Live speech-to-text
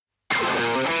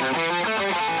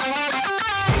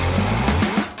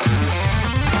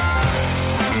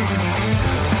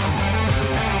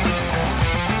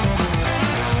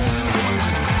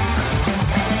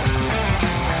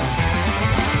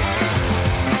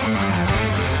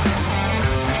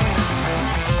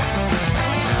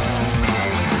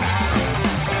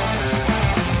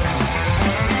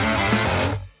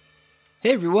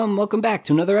Hey everyone, welcome back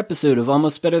to another episode of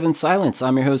Almost Better Than Silence.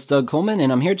 I'm your host Doug Coleman,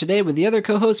 and I'm here today with the other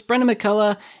co-host Brenna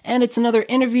McCullough, and it's another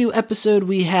interview episode.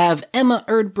 We have Emma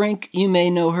Erdbrink. You may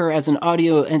know her as an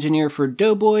audio engineer for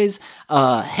Doughboys,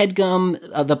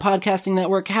 HeadGum, the podcasting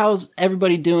network. How's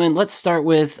everybody doing? Let's start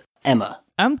with Emma.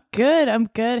 I'm good,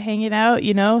 hanging out,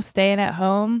 staying at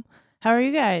home. How are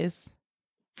you guys?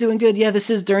 Doing good. Yeah, this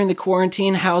is during the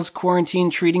quarantine. How's quarantine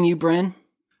treating you, Bren?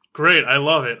 Great, I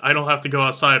love it. I don't have to go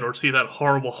outside or see that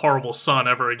horrible, horrible sun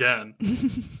ever again.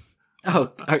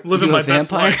 Oh, are living you my a vampire?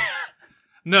 best life.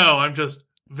 No, I'm just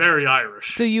very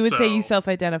Irish. So you would say you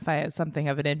self-identify as something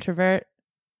of an introvert?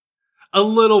 A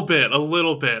little bit.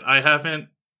 I haven't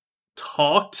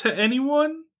talked to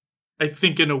anyone, I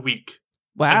think, in a week.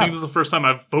 Wow. I think this is the first time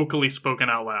I've vocally spoken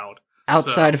out loud.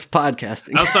 Outside of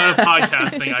podcasting. Outside of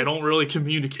podcasting, I don't really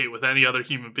communicate with any other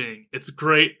human being. It's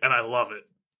great, and I love it.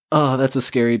 Oh, that's a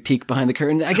scary peek behind the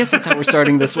curtain. I guess that's how we're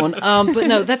starting this one. But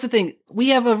no, that's the thing. We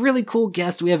have a really cool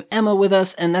guest. We have Emma with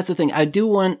us, and that's the thing. I do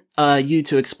want you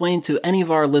to explain to any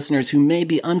of our listeners who may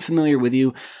be unfamiliar with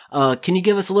you. Can you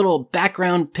give us a little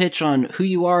background pitch on who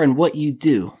you are and what you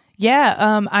do? Yeah,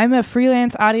 I'm a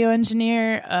freelance audio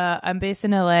engineer. I'm based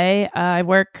in LA. I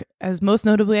work as most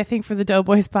notably, I think, for the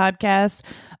Doughboys podcast.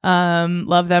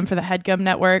 Love them for the HeadGum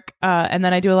network. And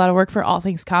then I do a lot of work for All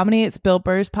Things Comedy. It's Bill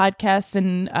Burr's podcast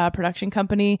and production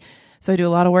company. So I do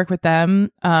a lot of work with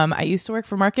them. I used to work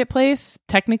for Marketplace.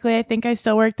 Technically, I think I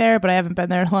still work there, but I haven't been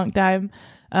there in a long time.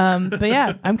 But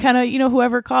yeah, I'm kind of,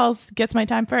 whoever calls gets my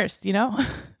time first,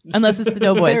 unless it's the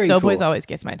Doughboys. Doughboys cool. Always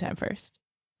gets my time first.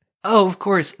 Oh, of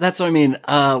course. That's what I mean.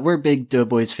 We're big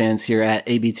Doughboys fans here at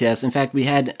ABTS. In fact, we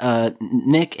had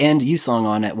Nick and Yusong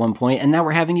on at one point, and now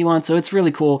we're having you on, so it's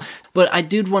really cool. But I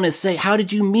did want to say, how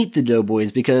did you meet the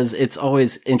Doughboys? Because it's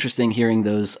always interesting hearing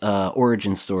those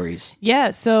origin stories.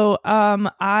 Yeah, so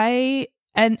I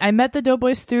met the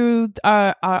Doughboys through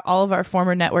all of our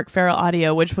former network, Feral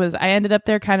Audio, which was, I ended up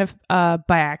there kind of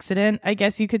by accident, I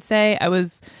guess you could say. I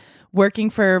was working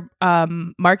for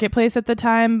Marketplace at the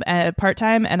time,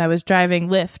 part-time, and I was driving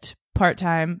Lyft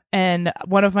part-time. And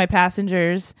one of my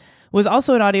passengers was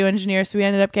also an audio engineer, so we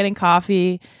ended up getting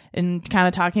coffee and kind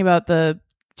of talking about the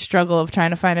struggle of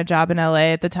trying to find a job in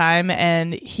LA at the time.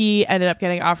 And he ended up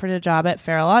getting offered a job at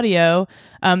Feral Audio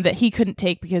that he couldn't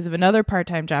take because of another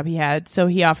part-time job he had. So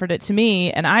he offered it to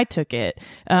me and I took it.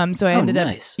 So I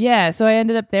ended so I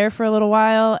ended up there for a little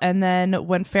while. And then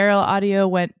when Feral Audio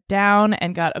went down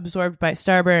and got absorbed by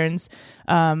Starburns,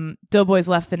 Doughboys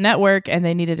left the network and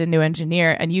they needed a new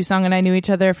engineer. And Yusong and I knew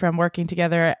each other from working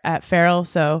together at Feral.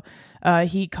 So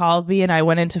he called me and I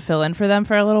went in to fill in for them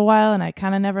for a little while and I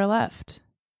kind of never left.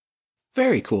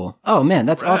 Very cool. Oh man,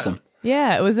 that's awesome.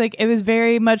 Yeah, it was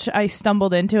very much, I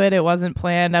stumbled into it. It wasn't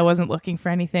planned. I wasn't looking for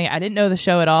anything. I didn't know the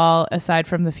show at all, aside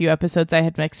from the few episodes I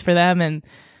had mixed for them. And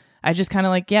I just kind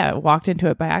of walked into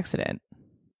it by accident.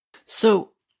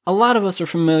 So a lot of us are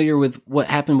familiar with what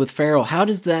happened with Feral. How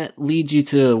does that lead you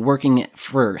to working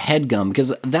for HeadGum?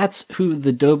 Because that's who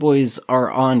the Doughboys are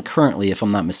on currently, if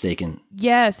I'm not mistaken.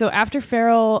 Yeah, so after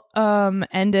Feral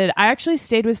ended, I actually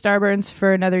stayed with Starburns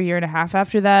for another year and a half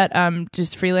after that,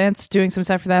 just freelance, doing some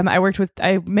stuff for them.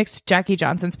 I mixed Jackie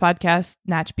Johnson's podcast,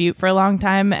 Natch Butte, for a long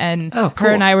time, and cool.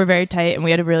 Her and I were very tight, and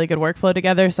we had a really good workflow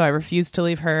together, so I refused to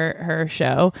leave her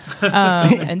show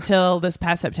until this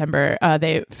past September.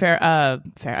 I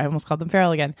almost called them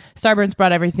Feral again. Starburns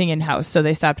brought everything in-house, so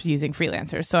they stopped using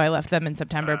freelancers, so I left them in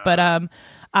September. But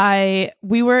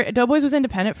Doughboys was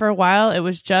independent for a while.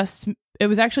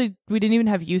 We didn't even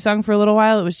have Yusong for a little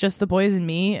while. It was just the boys and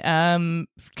me, kind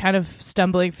of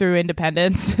stumbling through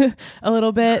independence a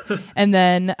little bit. And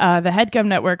then the HeadGum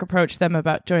network approached them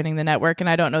about joining the network. And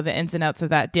I don't know the ins and outs of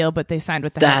that deal, but they signed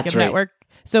with the HeadGum network.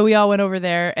 So we all went over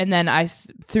there. And then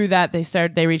through that,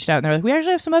 they reached out and they're like, we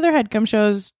actually have some other HeadGum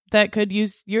shows that could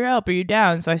use your help. Are you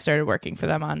down? So I started working for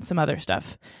them on some other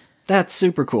stuff. That's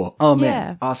super cool. Oh man,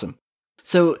 yeah. Awesome.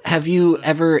 So have you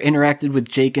ever interacted with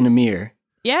Jake and Amir?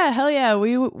 Yeah, hell yeah.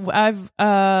 I've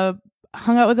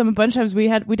hung out with them a bunch of times. We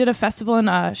did a festival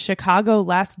in Chicago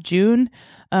last June,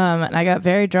 and I got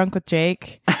very drunk with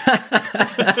Jake.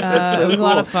 It was a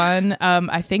lot of fun.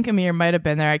 I think Amir might have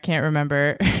been there. I can't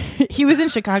remember. He was in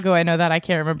Chicago. I know that. I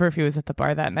can't remember if he was at the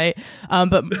bar that night.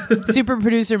 But super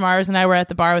producer Mars and I were at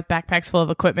the bar with backpacks full of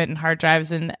equipment and hard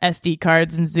drives and SD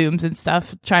cards and Zooms and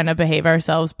stuff, trying to behave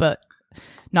ourselves, but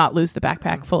not lose the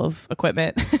backpack full of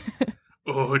equipment.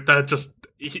 Oh, that just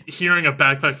hearing a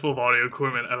backpack full of audio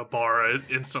equipment at a bar, it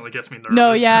instantly gets me nervous.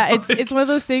 No, yeah, it's one of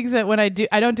those things that when I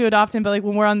don't do it often, but like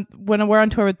when we're on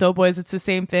tour with Doughboys, it's the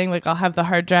same thing. Like I'll have the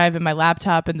hard drive and my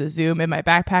laptop and the Zoom in my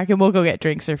backpack, and we'll go get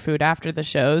drinks or food after the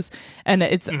shows. And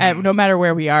it's no matter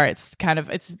where we are, it's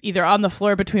either on the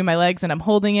floor between my legs and I'm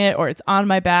holding it, or it's on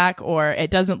my back, or it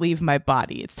doesn't leave my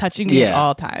body. It's touching me at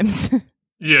all times.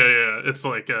 Yeah, it's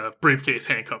like a briefcase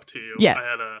handcuffed to you.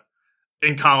 Yeah.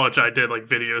 In college, I did like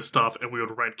video stuff, and we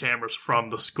would rent cameras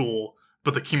from the school.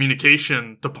 But the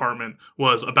communication department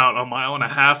was about 1.5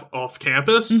 miles off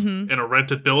campus in a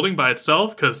rented building by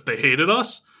itself because they hated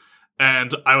us.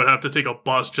 And I would have to take a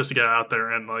bus just to get out there.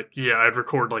 And I'd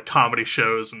record like comedy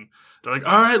shows, and they're like,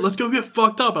 all right, let's go get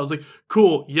fucked up. I was like,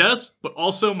 cool, yes, but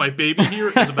also my baby here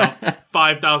is about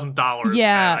 $5,000.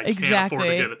 Yeah, and I can't afford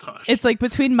to get it touched. It's like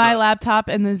between my laptop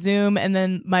and the Zoom, and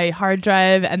then my hard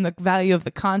drive and the value of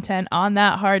the content on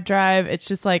that hard drive. It's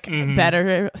just like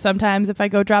better sometimes if I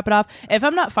go drop it off. If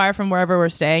I'm not far from wherever we're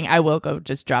staying, I will go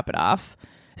just drop it off.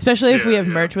 Especially if we have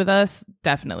merch with us,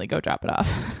 definitely go drop it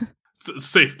off.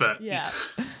 Safe bet. Yeah.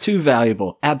 Too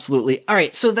valuable. Absolutely. All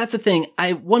right. So that's the thing.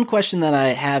 One question that I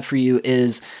have for you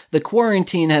is the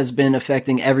quarantine has been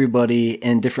affecting everybody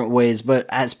in different ways, but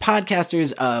as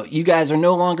podcasters, you guys are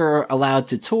no longer allowed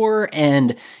to tour,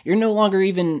 and you're no longer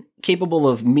even capable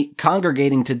of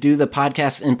congregating to do the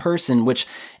podcast in person, which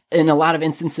in a lot of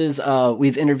instances,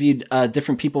 we've interviewed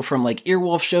different people from like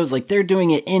Earwolf shows, like they're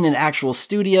doing it in an actual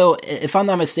studio. If I'm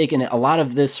not mistaken, a lot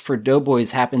of this for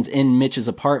Doughboys happens in Mitch's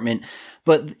apartment.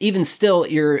 But even still,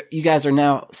 you guys are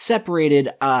now separated.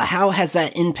 How has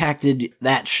that impacted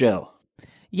that show?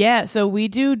 Yeah, so we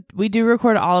do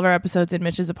record all of our episodes in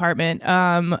Mitch's apartment.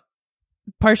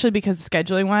 Partially because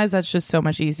scheduling wise, that's just so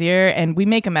much easier. And we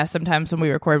make a mess sometimes when we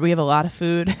record. We have a lot of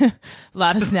food, a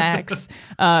lot of snacks.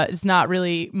 It's not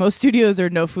really, most studios are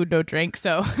no food, no drink.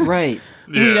 So right.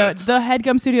 We don't, the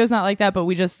Headgum studio is not like that, but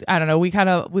we just, I don't know, we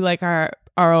like our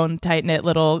own tight knit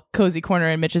little cozy corner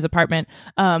in Mitch's apartment.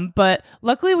 But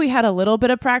luckily we had a little bit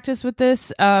of practice with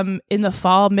this. In the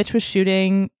fall, Mitch was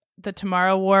shooting the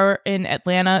Tomorrow War in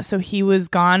Atlanta. So he was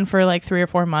gone for like 3 or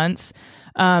 4 months.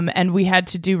 And we had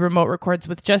to do remote records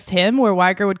with just him, where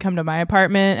Weiger would come to my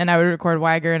apartment and I would record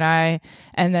Weiger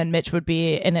and then Mitch would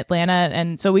be in Atlanta.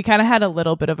 And so we kind of had a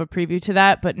little bit of a preview to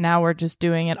that, but now we're just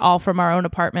doing it all from our own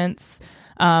apartments.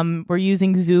 We're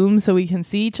using Zoom so we can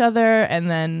see each other.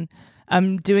 And then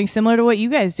I'm doing similar to what you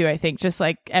guys do, I think, just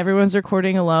like everyone's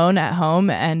recording alone at home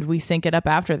and we sync it up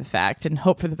after the fact and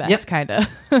hope for the best, kind of.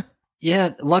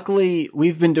 Yeah, luckily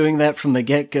we've been doing that from the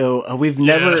get-go. We've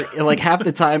never, like half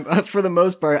the time, for the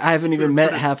most part, I haven't even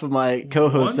met half of my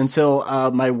co-hosts until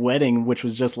my wedding, which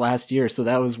was just last year. So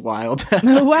that was wild.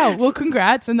 Oh, wow. Well,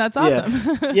 congrats. And that's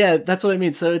awesome. Yeah, that's what I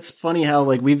mean. So it's funny how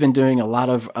like we've been doing a lot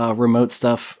of remote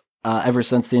stuff ever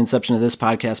since the inception of this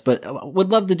podcast, but would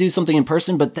love to do something in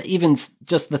person. But even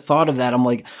just the thought of that, I'm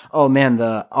like, oh man,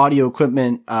 the audio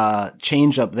equipment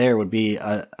change up there would be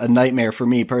a nightmare for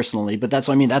me personally. But that's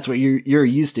what I mean. That's what you're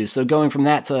used to. So going from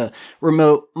that to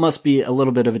remote must be a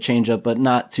little bit of a change up, but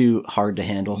not too hard to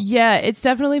handle. Yeah, it's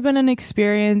definitely been an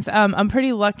experience. I'm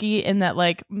pretty lucky in that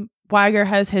like Weiger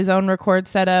has his own record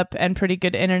setup and pretty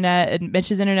good internet, and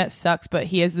Mitch's internet sucks, but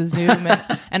he has the Zoom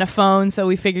and a phone, so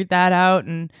we figured that out.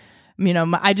 And you know,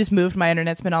 I just moved. My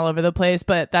internet's been all over the place,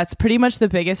 but that's pretty much the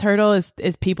biggest hurdle is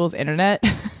people's internet.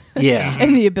 Yeah.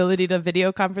 And the ability to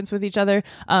video conference with each other.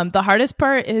 The hardest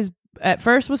part is at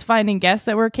first was finding guests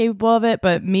that were capable of it,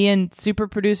 but me and super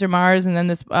producer Mars and then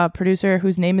this producer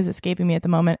whose name is escaping me at the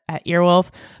moment at Earwolf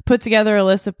put together a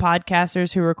list of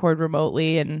podcasters who record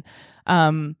remotely, and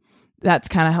that's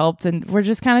kind of helped. And we're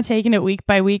just kind of taking it week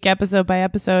by week, episode by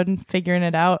episode, and figuring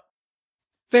it out.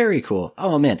 Very cool.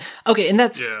 Oh, man. Okay, and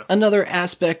that's another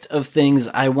aspect of things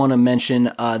I want to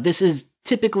mention. This is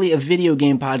typically a video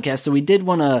game podcast, so we did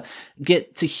want to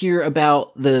get to hear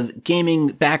about the gaming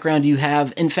background you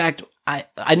have. In fact,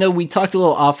 I know we talked a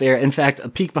little off air. In fact, a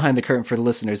peek behind the curtain for the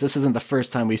listeners. This isn't the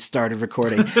first time we started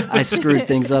recording. I screwed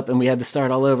things up and we had to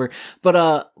start all over.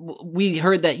 But we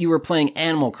heard that you were playing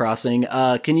Animal Crossing.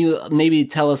 Can you maybe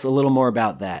tell us a little more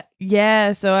about that?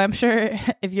 Yeah, so I'm sure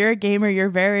if you're a gamer, you're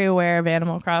very aware of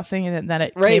Animal Crossing and that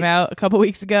it came out a couple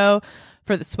weeks ago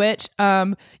for the Switch.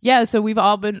 So we've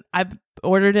all been, I've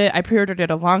ordered it. I pre-ordered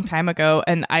it a long time ago,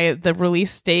 and the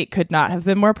release date could not have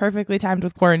been more perfectly timed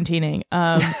with quarantining.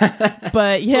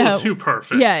 But yeah, too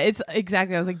perfect. Yeah, it's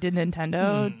exactly. I was like, did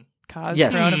Nintendo cause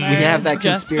coronavirus? We have that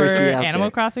conspiracy just for out Animal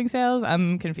there. Crossing sales.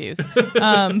 I'm confused.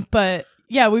 But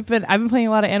yeah, I've been playing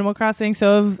a lot of Animal Crossing.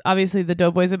 So obviously the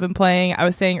Doughboys have been playing. I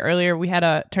was saying earlier we had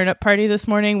a turnip party this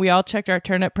morning. We all checked our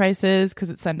turnip prices because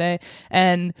it's Sunday,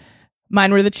 and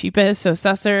Mine were the cheapest. So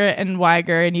Susser and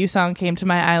Weiger and Yusong came to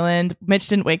my island. Mitch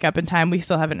didn't wake up in time. We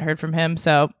still haven't heard from him.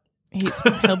 So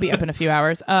he'll be up in a few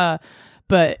hours.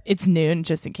 But it's noon,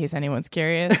 just in case anyone's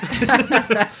curious.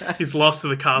 He's lost to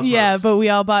the cosmos. Yeah,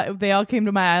 but they all came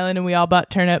to my island and we all bought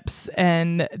turnips.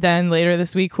 And then later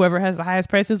this week, whoever has the highest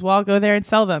prices will all go there and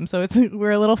sell them. So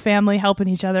we're a little family helping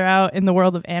each other out in the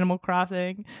world of Animal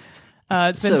Crossing.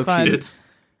 It's been so fun. Cute.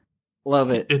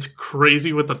 Love it. It's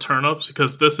crazy with the turnips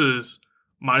because this is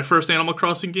my first Animal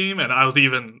Crossing game and I was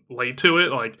even late to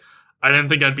it. Like, I didn't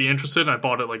think I'd be interested and I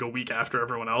bought it like a week after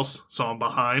everyone else, so I'm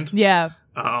behind. Yeah.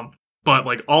 But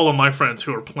like all of my friends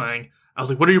who are playing, I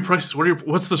was like, what are your prices?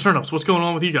 What's the turnips? What's going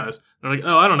on with you guys? And they're like,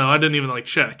 oh, I don't know. I didn't even like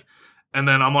check. And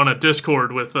then I'm on a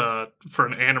Discord with for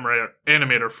an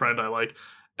animator friend I like,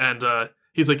 and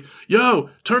he's like, yo,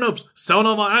 turnips selling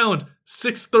on my island,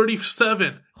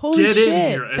 $6.37. Holy Get shit. in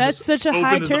here. And that's such a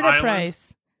high turnip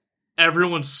price.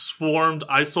 Everyone swarmed.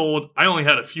 I only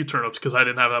had a few turnips because I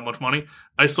didn't have that much money.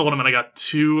 I sold them and I got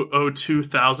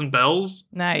 202,000 bells.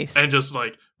 Nice. And just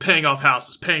like paying off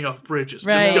houses, paying off bridges,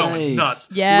 right. just going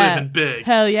nuts, living big.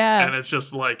 Hell yeah. And it's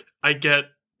just like, I get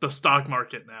the stock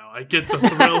market now. I get the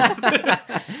thrill of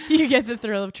it. You get the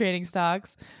thrill of trading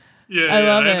stocks. Yeah, I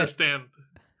love it. understand.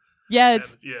 Yeah,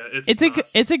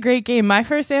 it's a great game. My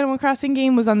first Animal Crossing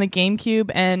game was on the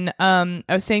GameCube, and I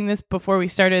was saying this before we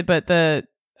started, but the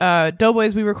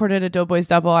Doughboys, we recorded a Doughboys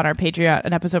double on our Patreon,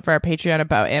 an episode for our Patreon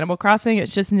about Animal Crossing.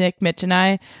 It's just Nick, Mitch, and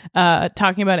I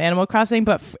talking about Animal Crossing.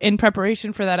 But in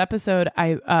preparation for that episode,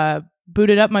 I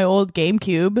booted up my old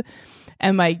GameCube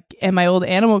and my old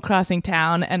Animal Crossing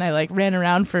town, and I like ran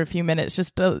around for a few minutes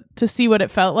just to see what it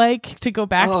felt like to go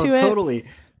back to it. Totally.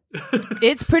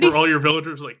 It's pretty. Were all your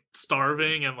villagers like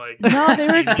starving and like? No, they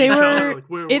were.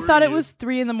 Like, it thought it was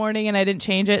 3 a.m. and I didn't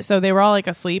change it, so they were all like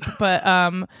asleep. But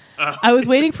I was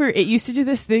waiting for. It used to do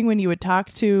this thing when you would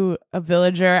talk to a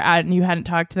villager and you hadn't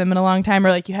talked to them in a long time, or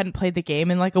like you hadn't played the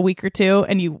game in like a week or two,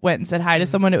 and you went and said hi to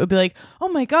someone. It would be like, "Oh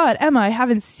my God, Emma, I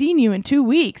haven't seen you in 2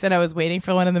 weeks," and I was waiting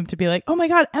for one of them to be like, "Oh my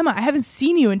God, Emma, I haven't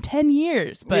seen you in 10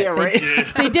 years." But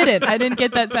they didn't. I didn't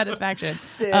get that satisfaction.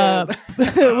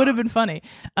 It would have been funny.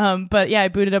 But yeah, I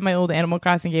booted up my old Animal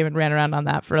Crossing game and ran around on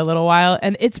that for a little while,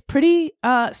 and it's pretty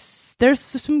there's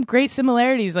some great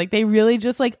similarities. Like they really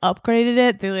just like upgraded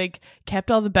it. They like kept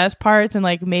all the best parts and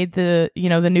like made the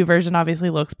the new version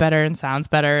obviously looks better and sounds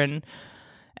better,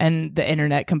 and the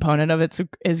internet component of it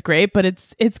is great, but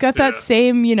it's got that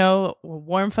same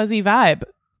warm fuzzy vibe.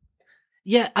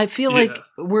 Yeah, I feel like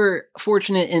we're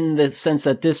fortunate in the sense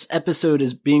that this episode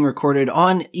is being recorded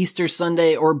on Easter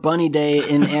Sunday or Bunny Day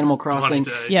in Animal Crossing.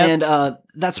 Yep. And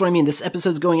that's what I mean. This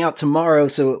episode's going out tomorrow,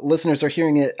 so listeners are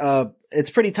hearing it.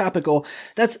 It's pretty topical.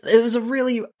 It was a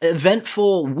really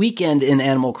eventful weekend in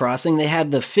Animal Crossing. They had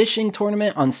the fishing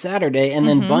tournament on Saturday and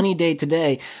then Bunny Day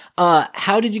today.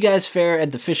 How did you guys fare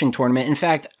at the fishing tournament? In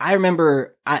fact, I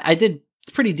remember I did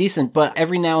pretty decent, but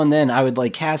every now and then I would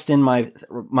like cast in my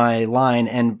line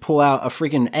and pull out a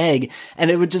freaking egg,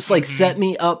 and it would just like set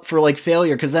me up for like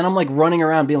failure, because then I'm like running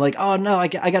around being like, oh no, I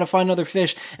gotta find another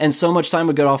fish, and so much time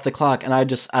would go off the clock, and I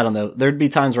don't know, there'd be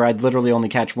times where I'd literally only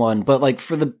catch one, but like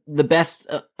for the best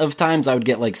of times I would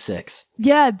get like 6.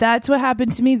 Yeah, that's what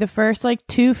happened to me. The first like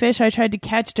 2 fish I tried to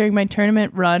catch during my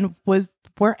tournament run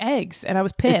were eggs, and I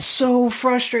was pissed. It's so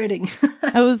frustrating.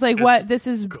 I was like, what? This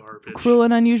is garbage. Cruel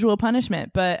and unusual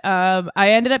punishment. But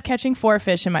I ended up catching 4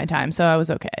 fish in my time, so I was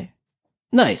okay.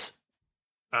 Nice.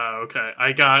 Okay.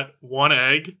 I got 1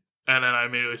 egg, and then I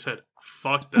immediately said,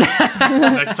 fuck this.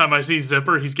 Next time I see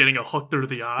Zipper, he's getting a hook through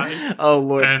the eye. Oh,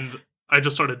 Lord. And I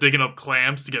just started digging up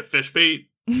clams to get fish bait.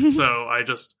 So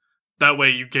that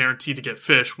way you guarantee to get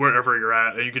fish wherever you're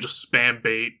at, and you can just spam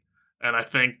bait. And I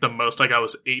think the most I got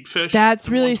was 8 fish. That's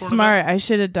really smart. I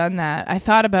should have done that. I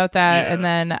thought about that, and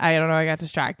then I don't know, I got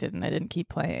distracted and I didn't keep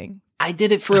playing. I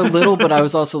did it for a little, but I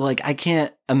was also like, I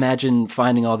can't imagine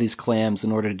finding all these clams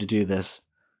in order to do this.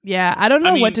 Yeah, I don't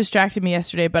know what distracted me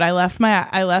yesterday, but I left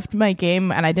my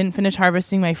game and I didn't finish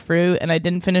harvesting my fruit and I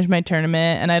didn't finish my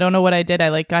tournament, and I don't know what I did. I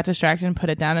like got distracted and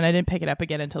put it down, and I didn't pick it up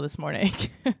again until this morning.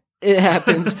 It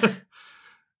happens.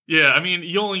 Yeah, I mean,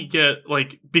 you only get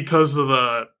like, because of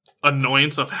the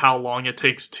annoyance of how long it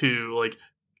takes to like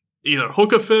either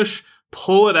hook a fish,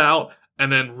 pull it out,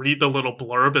 and then read the little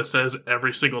blurb it says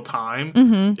every single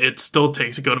time. It still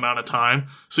takes a good amount of time.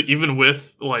 So even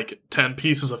with like 10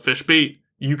 pieces of fish bait,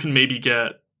 you can maybe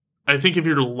get, I think if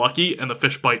you're lucky and the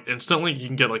fish bite instantly, you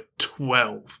can get like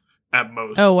 12 at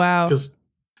most. Oh wow. Because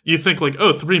you think like,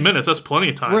 3 minutes, that's plenty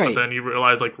of time. Right. But then you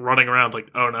realize like running around like,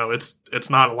 oh no, it's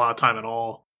not a lot of time at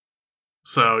all.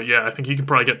 So yeah, I think you can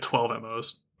probably get 12 at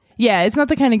most. Yeah, it's not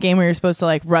the kind of game where you're supposed to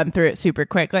like run through it super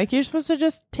quick. Like you're supposed to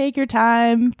just take your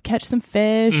time, catch some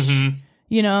fish. Mm-hmm.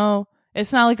 You know,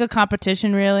 it's not like a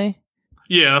competition really.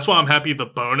 Yeah, that's why I'm happy the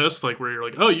bonus, like where you're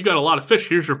like, oh, you got a lot of fish,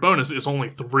 here's your bonus, is only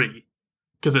 3.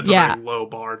 Because it's a very low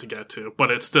bar to get to.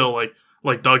 But it's still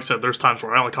like Doug said, there's times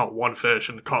where I only caught 1 fish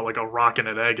and caught like a rock and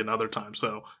an egg another time.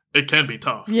 So it can be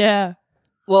tough. Yeah.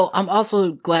 Well, I'm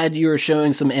also glad you were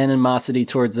showing some animosity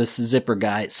towards this Zipper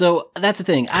guy. So that's the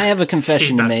thing. I have a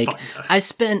confession to make. I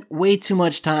spent way too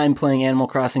much time playing Animal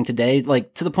Crossing today,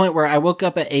 like to the point where I woke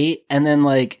up at 8 and then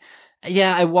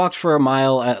I walked for a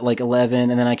mile at like 11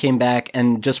 and then I came back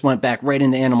and just went back right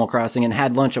into Animal Crossing and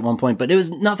had lunch at one point, but it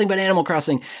was nothing but Animal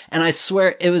Crossing. And I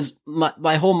swear it was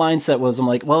my whole mindset was, I'm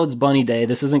like, well, it's bunny day.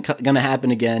 This isn't going to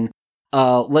happen again.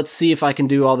 Let's see if I can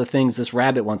do all the things this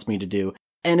rabbit wants me to do.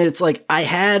 And it's like, I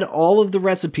had all of the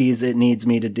recipes it needs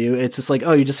me to do. It's just like,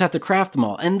 oh, you just have to craft them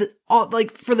all. And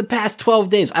like for the past 12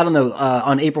 days, I don't know,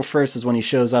 on April 1st is when he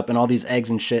shows up and all these eggs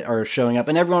and shit are showing up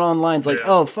and everyone online's like,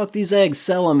 oh, fuck these eggs,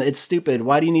 sell them. It's stupid.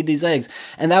 Why do you need these eggs?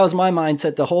 And that was my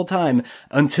mindset the whole time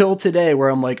until today where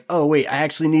I'm like, oh wait, I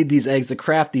actually need these eggs to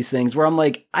craft these things, where I'm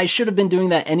like, I should have been doing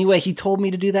that anyway. He told me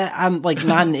to do that. I'm like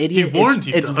not an idiot. He warned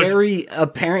you, it's very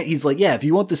apparent. He's like, yeah, if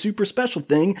you want the super special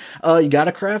thing, you got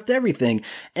to craft everything.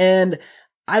 And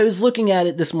I was looking at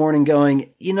it this morning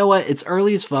going, you know what? It's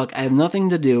early as fuck. I have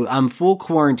nothing to do. I'm full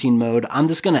quarantine mode. I'm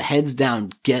just going to heads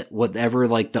down, get whatever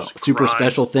like the super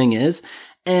special thing is.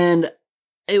 And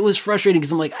it was frustrating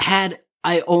because I'm like, had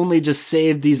I only just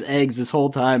saved these eggs this whole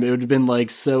time, it would have been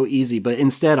like so easy. But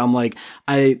instead, I'm like,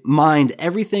 I mined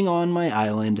everything on my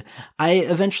island. I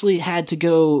eventually had to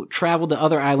go travel to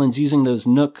other islands using those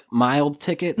Nook mild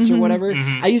tickets or whatever.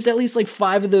 I used at least like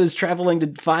 5 of those, traveling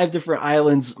to 5 different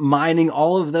islands, mining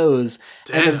all of those.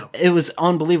 Damn. And it was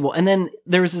unbelievable. And then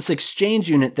there was this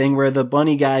exchange unit thing where the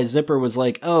bunny guy Zipper was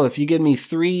like, oh, if you give me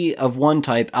 3 of one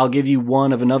type, I'll give you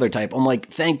 1 of another type. I'm like,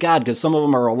 thank God, because some of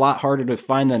them are a lot harder to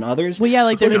find than others. Well, yeah,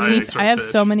 like Sky there's eggs I have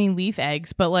bitch. so many leaf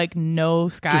eggs, but like no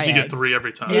sky eggs. Because you get 3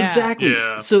 every time. Yeah. Exactly.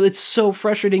 Yeah. So it's so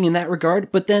frustrating in that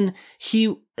regard. But then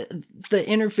the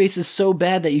interface is so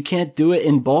bad that you can't do it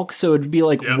in bulk. So it'd be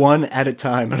like 1 at a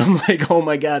time. And I'm like, oh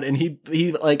my God. And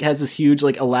he like has this huge,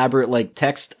 like elaborate, like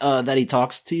text, that he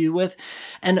talks to you with.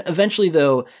 And eventually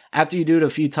though, after you do it a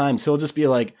few times, he'll just be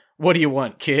like, what do you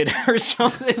want, kid? Or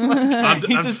something. Like, I'm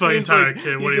fucking tired,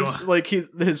 kid. What do you want? Like his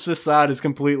facade is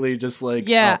completely just like,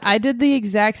 yeah, up. I did the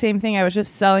exact same thing. I was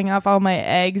just selling off all my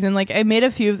eggs and like I made a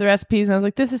few of the recipes and I was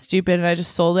like, this is stupid, and I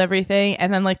just sold everything.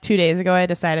 And then like 2 days ago I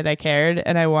decided I cared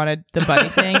and I wanted the bunny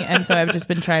thing, and so I've just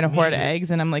been trying to hoard eggs,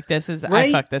 and I'm like,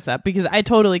 I fucked this up because I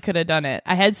totally could have done it.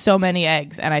 I had so many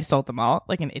eggs and I sold them all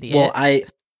like an idiot. Well, I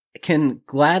can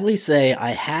gladly say I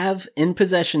have in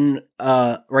possession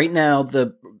right now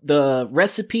the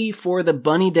recipe for the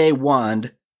Bunny Day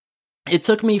wand. It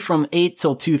took me from 8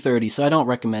 till 2:30, so I don't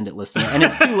recommend it, listener. And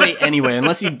it's too late anyway,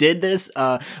 unless you did this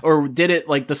or did it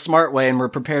like the smart way and were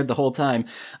prepared the whole time.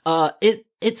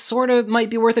 It sort of might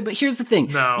be worth it, but here's the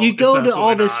thing. No, you go to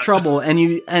all this not. trouble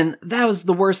and that was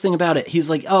the worst thing about it.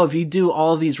 He's like, oh, if you do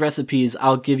all of these recipes,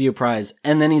 I'll give you a prize.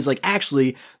 And then he's like,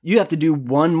 actually, you have to do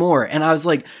 1 more. And I was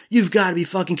like, you've got to be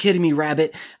fucking kidding me,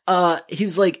 rabbit. He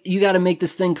was like, you got to make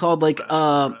this thing called like,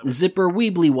 Zipper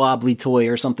Weebly Wobbly toy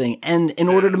or something. And in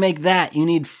order to make that, you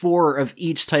need 4 of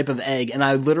each type of egg. And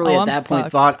I literally at that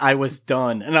point thought I was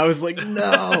done. And I was like,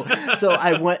 no. So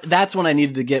that's when I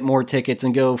needed to get more tickets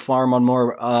and go farm on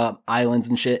more islands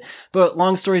and shit. But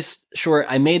long story short,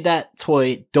 I made that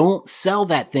toy. Don't sell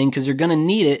that thing because you're gonna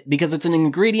need it, because it's an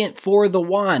ingredient for the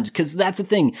wand. Because that's the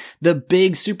thing. The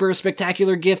big super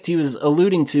spectacular gift he was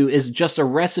alluding to is just a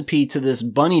recipe to this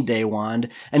Bunny Day wand.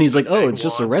 And he's like, oh, it's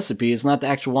just a recipe. It's not the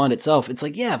actual wand itself. It's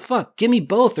like, yeah, fuck, give me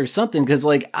both or something. Because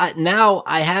like now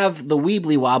I have the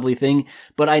Weebly Wobbly thing,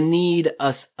 but I need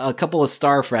a couple of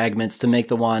star fragments to make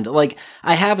the wand. Like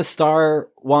I have a star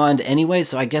wand anyway,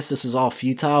 so I guess this was all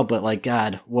futile, but like,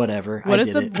 God, whatever. What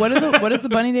does the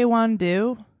Bunny Day wand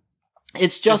do?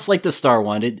 It's just like the star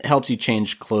wand. It helps you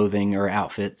change clothing or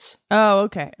outfits. Oh,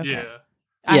 okay. Yeah.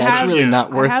 It's really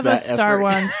not worth that effort. I have a star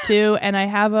wand too, and I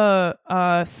have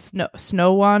a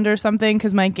snow wand or something,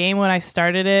 because my game, when I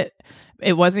started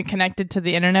it wasn't connected to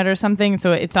the internet or something,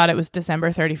 so it thought it was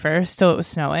December 31st, so it was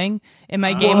snowing in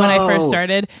my game when I first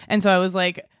started. And so I was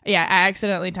like, Yeah, I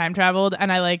accidentally time traveled,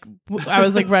 and I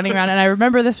was like running around, and I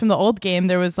remember this from the old game.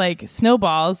 There was like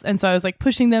snowballs, and so I was like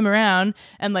pushing them around,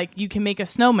 and like you can make a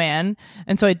snowman,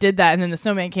 and so I did that, and then the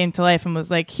snowman came to life and was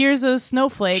like, "Here's a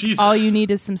snowflake. Jesus. All you need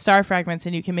is some star fragments,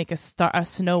 and you can make a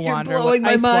snow wand." You're blowing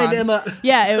my mind, Emma.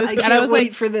 Yeah, it was. I can't and I was wait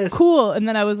like, for this. Cool, and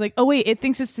then I was like, "Oh wait, it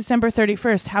thinks it's December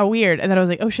 31st. How weird!" And then I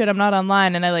was like, "Oh shit, I'm not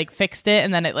online," and I like fixed it,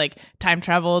 and then it like time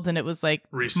traveled, and it was like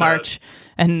Reset. March.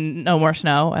 And no more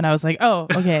snow, and I was like, "Oh,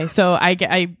 okay." So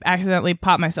I accidentally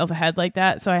popped myself ahead like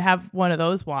that. So I have one of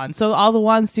those wands. So all the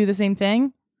wands do the same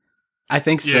thing. I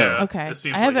think so. Yeah, Okay, it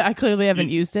seems I haven't. like I clearly haven't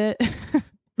used it.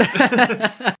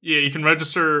 Yeah, you can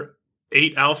register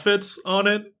 8 outfits on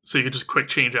it, so you can just quick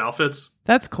change outfits.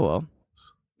 That's cool.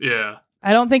 Yeah.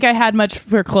 I don't think I had much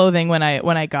for clothing when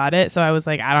I got it, so I was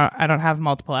like, I don't have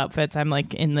multiple outfits. I'm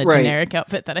like in the generic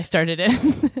outfit that I started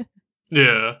in.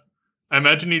 Yeah. I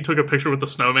imagine you took a picture with the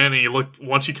snowman and you looked,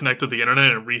 once you connect to the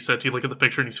internet and it resets, you look at the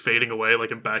picture and he's fading away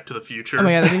like in Back to the Future. Oh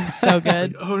my god, that'd be so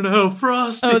good. Like, oh no,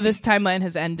 Frosty! Oh, this timeline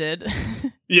has ended.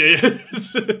 Yeah.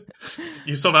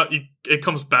 You somehow, it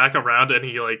comes back around and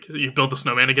you build the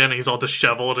snowman again and he's all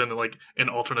disheveled and like an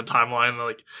alternate timeline. And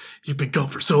like, you've been gone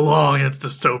for so long and it's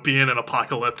dystopian and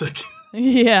apocalyptic.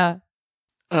 Yeah.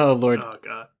 Oh, Lord. Oh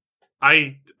god.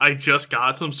 I just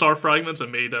got some star fragments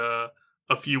and made a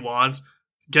few wands.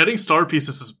 Getting star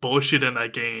pieces is bullshit in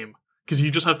that game because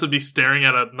you just have to be staring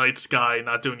at a night sky,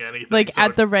 not doing anything. Like so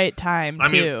at the right time,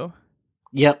 too.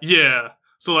 Yep. Yeah.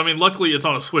 So, I mean, luckily it's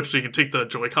on a Switch so you can take the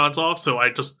Joy-Cons off. So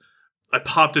I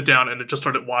popped it down and it just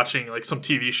started watching like some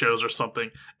TV shows or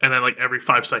something. And then like every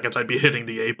 5 seconds I'd be hitting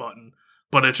the A button.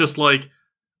 But it's just like,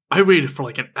 I waited for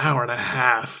like an hour and a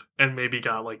half and maybe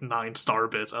got like 9 star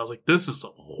bits. I was like, this is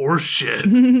some horse shit.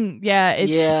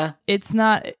 Yeah. It's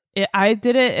not... I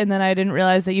did it, and then I didn't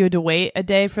realize that you had to wait a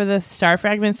day for the star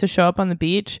fragments to show up on the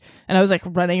beach. And I was like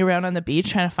running around on the beach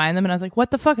trying to find them, and I was like,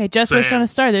 "What the fuck? I just wished on a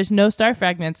star. There's no star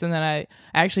fragments." And then I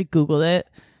actually Googled it,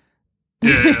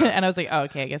 and I was like, "Oh,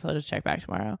 okay. I guess I'll just check back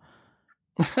tomorrow."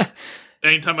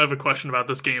 Anytime I have a question about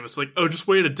this game, it's like, "Oh, just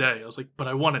wait a day." I was like, "But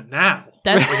I want it now."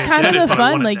 That's like, kind of the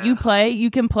fun. Like you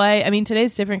can play. I mean,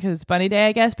 today's different because it's Bunny Day,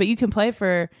 I guess, but you can play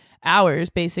for hours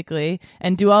basically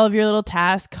and do all of your little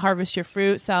tasks, harvest your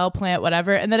fruit, sell, plant,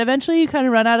 whatever, and then eventually you kind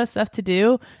of run out of stuff to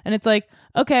do, and it's like,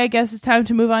 okay, I guess it's time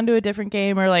to move on to a different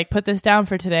game, or like put this down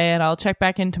for today and I'll check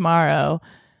back in tomorrow.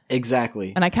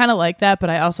 Exactly. And I kind of like that, but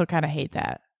I also kind of hate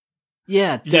that.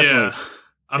 Yeah, definitely. Yeah.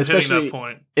 I'm Especially hitting that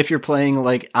point. If you're playing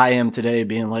like I am today,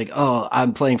 being like, oh,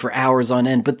 I'm playing for hours on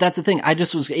end. But that's the thing. I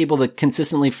just was able to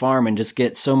consistently farm and just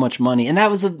get so much money. And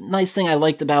that was the nice thing I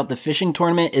liked about the fishing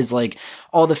tournament is like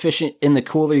all the fish in the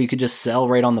cooler you could just sell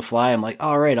right on the fly. I'm like,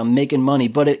 all right, I'm making money,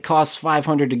 but it costs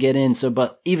 $500 to get in. So,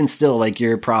 but even still, like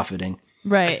you're profiting.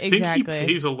 Right, I think exactly. he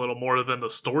pays a little more than the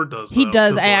store does. He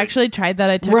does. I like, actually tried that.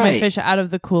 I took my fish out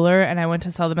of the cooler and I went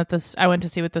to sell them at this. I went to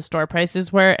see what the store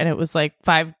prices were, and it was like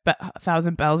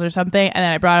 5,000 bells or something. And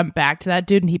then I brought them back to that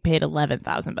dude, and he paid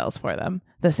 11,000 bells for them.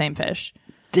 The same fish.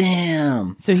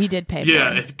 Damn. So he did pay.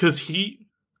 Yeah, because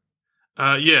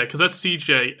because that's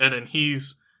CJ, and then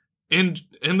he's in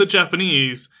the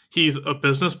Japanese. He's a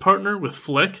business partner with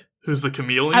Flick, who's the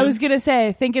chameleon. I was gonna say,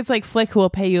 I think it's like Flick who will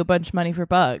pay you a bunch of money for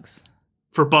bugs.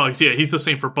 For bugs, yeah, he's the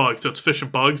same for bugs. So it's fish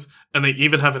and bugs, and they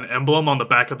even have an emblem on the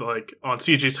back of on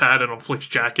CJ's hat and on Flick's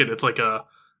jacket. It's like a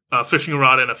fishing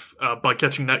rod and a bug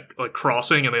catching net like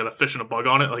crossing, and they had a fish and a bug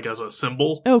on it, like as a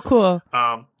symbol. Oh, cool.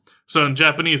 So in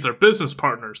Japanese, they're business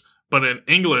partners, but in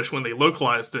English, when they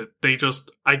localized it, they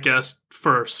just, I guess,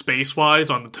 for space wise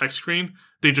on the text screen,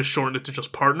 they just shortened it to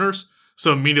just partners.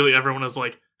 So immediately everyone is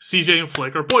like, CJ and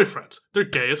Flick are boyfriends. They're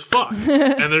gay as fuck,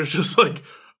 and there's just like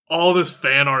all this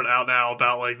fan art out now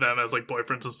about like them as like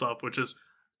boyfriends and stuff, which is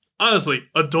honestly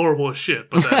adorable as shit.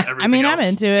 But then everything I mean, else I'm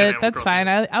into it. That's Crossing.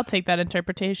 fine. I'll take that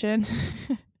interpretation.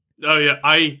 Oh yeah,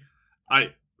 I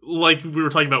like we were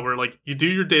talking about where like you do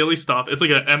your daily stuff. It's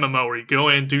like an MMO where you go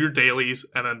in, do your dailies,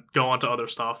 and then go on to other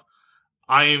stuff.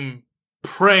 I'm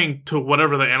praying to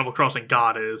whatever the Animal Crossing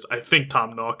god is. I think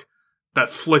Tom Nook, that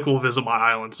Flick will visit my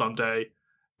island someday.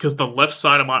 Because the left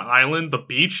side of my island, the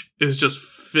beach, is just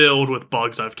filled with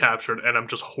bugs I've captured, and I'm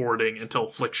just hoarding until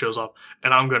Flick shows up,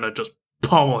 and I'm gonna just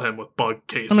pummel him with bug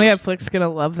cases. Oh my god, Flick's gonna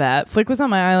love that. Flick was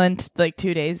on my island like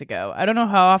 2 days ago. I don't know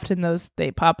how often they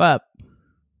pop up.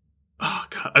 Oh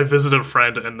god, I visited a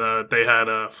friend, and they had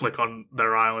a Flick on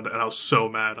their island, and I was so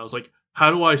mad. I was like, how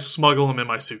do I smuggle him in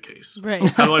my suitcase? Right.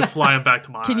 How do I fly him back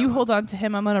to my Can you island? hold on to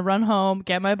him? I'm going to run home,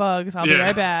 get my bugs. I'll be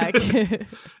right back.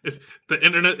 It's the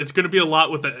internet. It's going to be a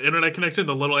lot with the internet connection,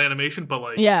 the little animation, but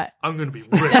like, Yeah. I'm going to be rich.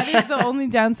 That is the only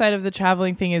downside of the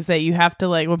traveling thing is that you have to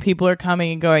like, when people are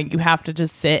coming and going, you have to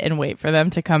just sit and wait for them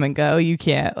to come and go. You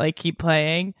can't like keep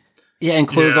playing. Yeah, and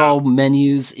close all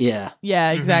menus. Yeah.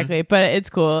 Yeah, exactly. But it's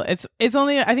cool. It's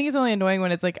only, I think it's only annoying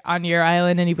when it's like on your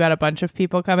island and you've got a bunch of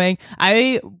people coming.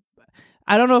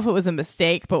 I don't know if it was a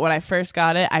mistake, but when I first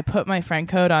got it, I put my friend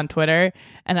code on Twitter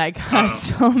and I got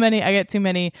I get too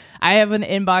many. I have an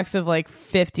inbox of like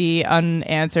 50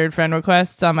 unanswered friend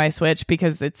requests on my Switch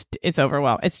because it's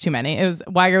overwhelming. It's too many.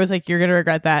 Weiger was like, you're going to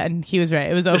regret that. And he was right.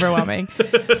 It was overwhelming.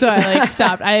 So I like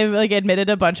stopped. I like admitted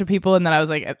a bunch of people and then I was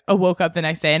like, I woke up the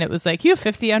next day and it was like, you have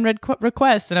 50 unread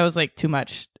requests. And I was like, too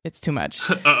much. It's too much.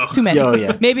 Too many. Oh,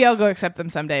 yeah. Maybe I'll go accept them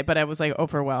someday, but I was like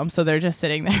overwhelmed. So they're just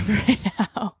sitting there right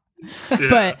now. Yeah.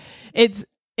 But it's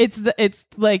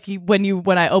like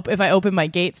if I open my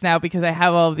gates now because I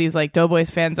have all of these like Doughboys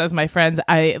fans as my friends,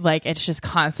 I like it's just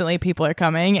constantly people are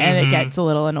coming and it gets a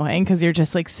little annoying because you're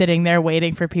just like sitting there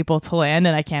waiting for people to land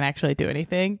and I can't actually do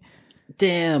anything.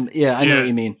 Damn. Yeah, I know what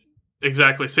you mean.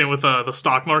 Exactly. Same with the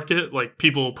stock market. Like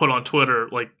people put on Twitter,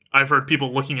 like I've heard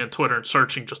people looking at Twitter and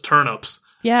searching just turnips.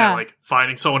 Yeah. And like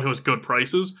finding someone who has good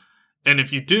prices. And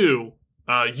if you do,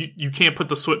 you can't put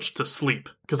the Switch to sleep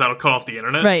because that'll cut off the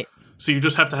internet. Right. So you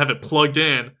just have to have it plugged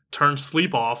in, turn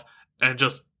sleep off, and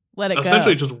just let it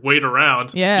essentially go. just wait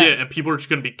around. Yeah. And people are just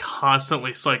going to be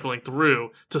constantly cycling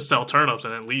through to sell turnips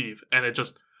and then leave. And it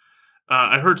just,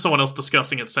 I heard someone else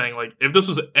discussing it saying like, if this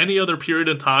was any other period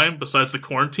in time besides the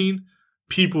quarantine,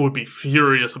 people would be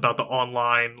furious about the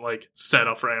online like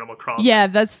setup for Animal Crossing. Yeah,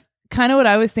 that's kind of what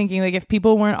I was thinking. Like if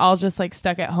people weren't all just like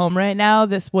stuck at home right now,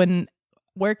 this wouldn't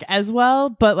work as well,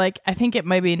 but like I think it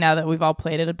might be now that we've all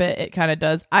played it a bit, it kind of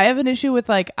does. I have an issue with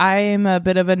like I'm a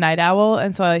bit of a night owl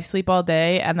and so I sleep all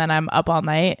day and then I'm up all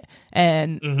night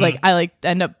and like I like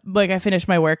end up like I finish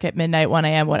my work at midnight, 1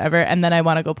 a.m. whatever, and then I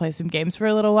want to go play some games for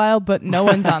a little while, but no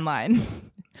one's online.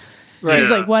 Right.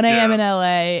 It's like 1 a.m. in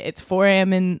LA, it's 4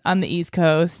 a.m. on the East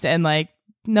Coast, and like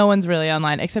no one's really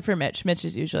online except for Mitch. Mitch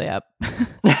is usually up.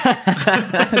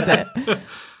 That's it.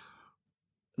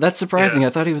 That's surprising. Yeah.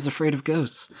 I thought he was afraid of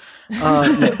ghosts.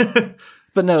 But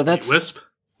no, that's Wisp.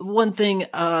 one thing.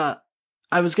 I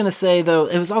was going to say, though,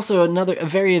 it was also a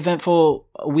very eventful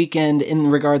weekend in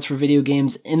regards for video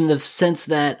games in the sense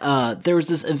that there was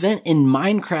this event in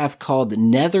Minecraft called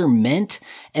Netherment,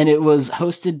 and it was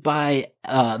hosted by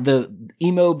the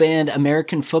emo band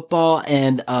American Football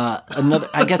and another,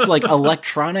 I guess, like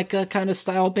electronica kind of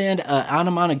style band,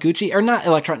 Anamanaguchi, or not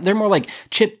electronic, they're more like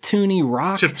chiptune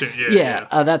rock. Chiptune, yeah.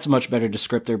 That's a much better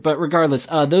descriptor. But regardless,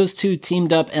 those two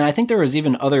teamed up, and I think there was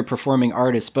even other performing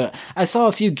artists, but I saw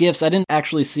a few GIFs. I didn't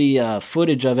actually see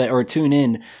footage of it or tune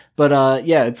in. But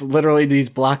yeah, it's literally these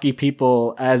blocky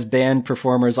people as band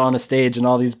performers on a stage, and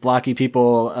all these blocky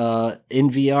people in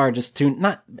VR just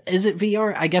is it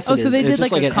VR? I guess it is. So they It's did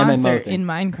just like a an concert MMO thing. in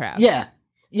Minecraft. Yeah.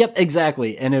 Yep,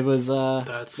 exactly. And it was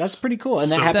that's pretty cool.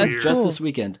 And that so happened weird. just Cool. this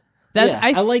weekend.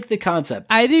 I like the concept.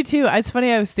 I do too. It's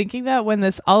funny. I was thinking that when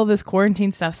all of this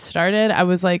quarantine stuff started, I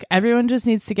was like, everyone just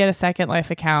needs to get a Second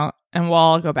Life account, and we'll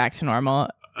all go back to normal.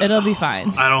 It'll be fine.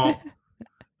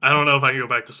 I don't know if I can go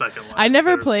back to Second Life. I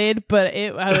never played, but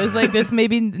I was like, this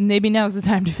maybe now's the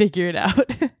time to figure it out.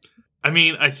 I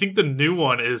mean, I think the new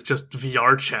one is just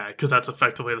VR chat because that's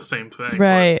effectively the same thing.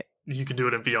 Right. But you can do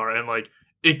it in VR, and like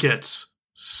it gets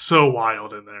so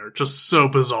wild in there, just so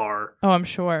bizarre. Oh, I'm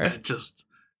sure. And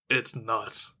it's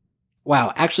nuts.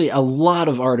 Wow, actually, a lot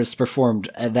of artists performed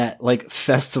at that like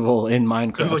festival in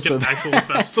Minecraft. It was like an actual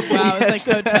festival. Wow, it's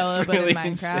like that's Coachella, but in really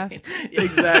Minecraft. insane.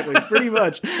 Exactly, pretty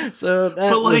much. So that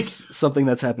But, like- was something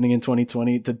that's happening in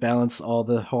 2020 to balance all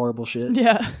the horrible shit.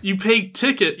 Yeah. You pay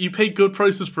good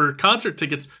prices for concert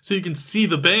tickets so you can see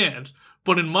the band.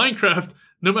 But in Minecraft,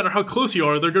 no matter how close you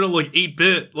are, they're gonna like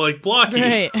 8-bit like block you.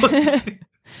 Right.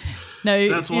 No, you're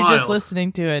That's just wild.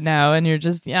 listening to it now, and you're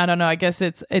just, I don't know. I guess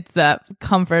it's that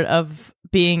comfort of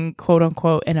being quote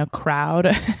unquote in a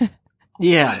crowd.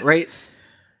 Yeah, right.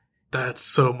 That's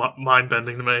so mind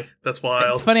bending to me. That's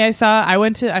wild. It's funny. I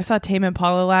saw Tame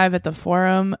Impala live at the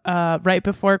Forum right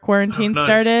before quarantine nice.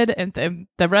 started, and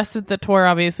the rest of the tour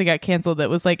obviously got canceled.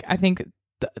 It was like, I think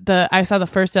I saw the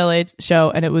first LA show,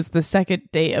 and it was the second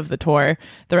date of the tour.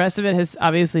 The rest of it has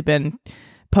obviously been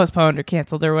postponed or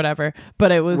canceled or whatever, but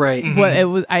it was Right. what it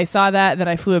was. I saw that, and then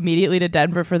I flew immediately to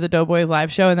Denver for the Doughboys live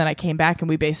show, and then I came back and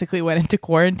we basically went into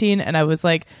quarantine, and I was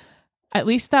like, at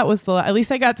least that was at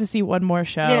least I got to see one more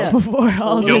show before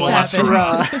all of this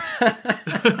happened.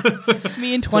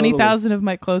 Me and 20,000 of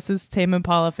my closest Tame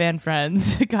Impala fan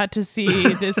friends got to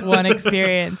see this one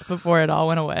experience before it all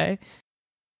went away.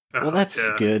 Well, that's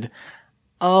good.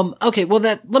 Okay, well,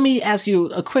 let me ask you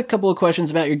a quick couple of questions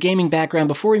about your gaming background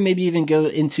before we maybe even go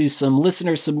into some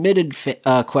listener-submitted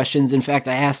questions. In fact,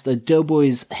 I asked a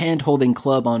Doughboys hand-holding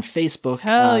club on Facebook.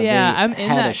 Hell yeah, I'm in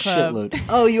that club. Shitload.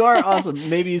 Oh, you are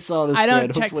awesome. Maybe you saw this I thread.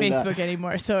 don't check Hopefully Facebook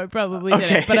anymore, so I probably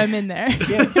didn't, but I'm in there.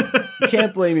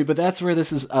 Can't blame you, but that's where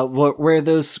this is, where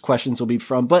those questions will be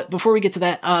from. But before we get to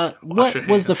that, what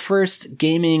was the first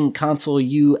gaming console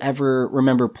you ever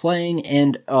remember playing,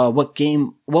 and what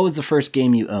was the first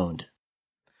game you owned?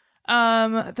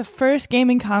 The first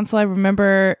gaming console I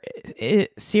remember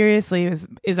seriously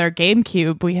is our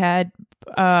GameCube. We had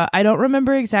I don't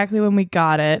remember exactly when we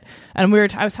got it, and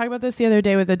I was talking about this the other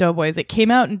day with the Doughboys. It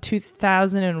came out in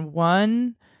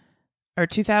 2001 or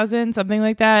 2000, something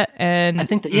like that, and I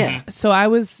think that so I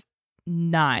was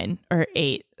 9 or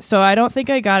 8, so I don't think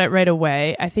I got it right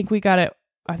away. I think I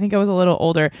was a little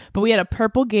older, but we had a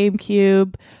purple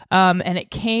GameCube, and it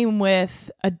came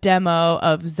with a demo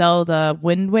of Zelda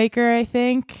Wind Waker, I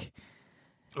think.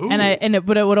 Ooh.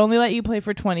 But it would only let you play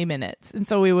for 20 minutes, and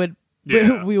so we would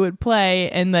play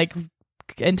and like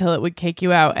until it would kick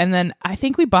you out. And then I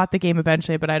think we bought the game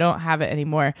eventually, but I don't have it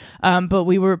anymore. But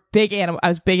we were I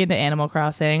was big into Animal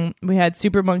Crossing. We had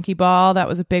Super Monkey Ball, that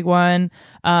was a big one,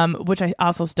 which I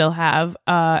also still have.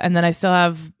 And then I still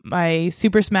have my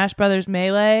Super Smash Brothers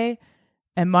Melee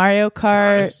and Mario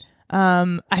Kart. Nice.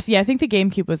 I think the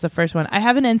GameCube was the first one. I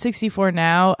have an N64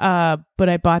 now, but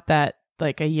I bought that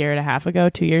like a year and a half ago,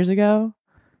 2 years ago.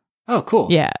 Oh, cool.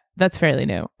 Yeah, that's fairly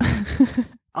new.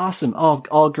 Awesome.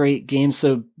 All great games.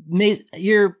 So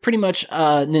you're pretty much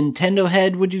a Nintendo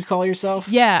head, would you call yourself?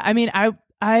 Yeah. I mean, I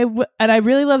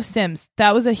really love Sims.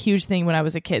 That was a huge thing when I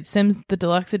was a kid. Sims, the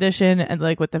deluxe edition, and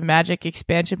like with the Magic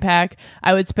expansion pack,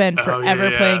 I would spend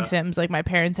forever playing Sims. Like my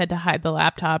parents had to hide the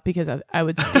laptop because I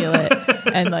would steal it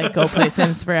and like go play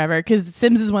Sims forever. Because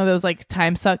Sims is one of those like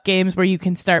time suck games where you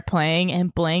can start playing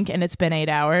and blink and it's been 8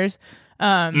 hours.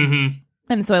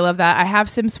 And so I love that. I have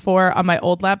Sims 4 on my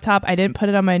old laptop. I didn't put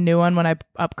it on my new one when I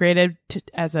upgraded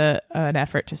as an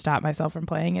effort to stop myself from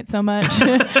playing it so much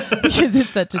because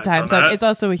it's such a time suck. It's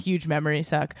also a huge memory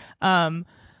suck.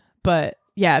 But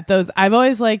yeah, I've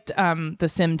always liked the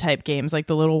sim type games, like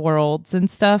the little worlds and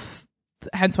stuff.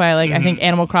 Hence why I think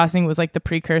Animal Crossing was like the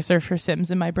precursor for Sims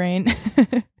in my brain.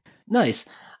 Nice.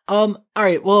 All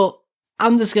right. Well,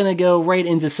 I'm just going to go right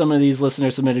into some of these listener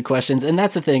submitted questions. And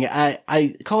that's the thing.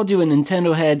 I called you a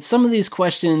Nintendo head. Some of these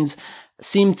questions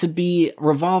seem to be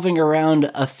revolving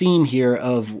around a theme here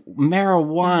of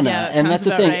marijuana. Yeah, and that's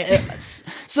the thing. Right.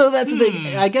 So that's the thing.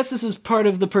 I guess this is part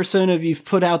of the persona you've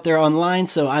put out there online.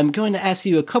 So I'm going to ask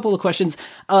you a couple of questions.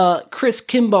 Chris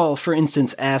Kimball, for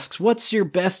instance, asks, what's your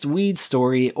best weed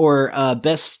story, or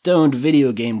best stoned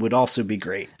video game would also be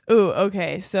great. Ooh,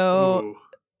 okay. So,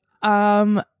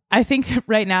 I think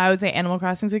right now I would say Animal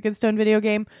Crossing is a good stone video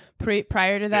game.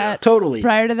 Prior to that, totally.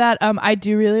 Prior to that, I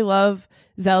do really love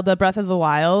Zelda Breath of the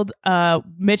Wild.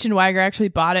 Mitch and Weiger actually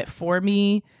bought it for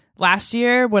me last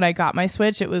year when I got my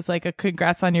Switch. It was like a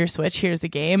congrats on your Switch. Here's the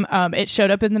game. It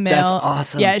showed up in the mail. That's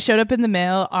awesome. Yeah, it showed up in the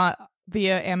mail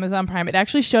via Amazon Prime. It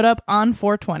actually showed up on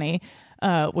 420.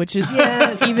 Which is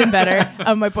even better.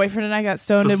 My boyfriend and I got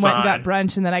stoned and went and got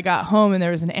brunch, and then I got home and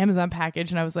there was an Amazon package,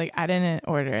 and I was like, I didn't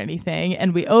order anything.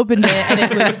 And we opened it and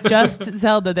it was just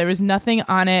Zelda. There was nothing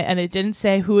on it and it didn't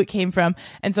say who it came from.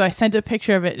 And so I sent a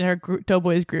picture of it in our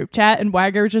Doughboys group chat, and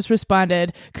Weiger just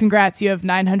responded, congrats, you have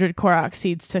 900 Korok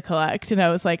seeds to collect. And I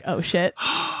was like, oh shit.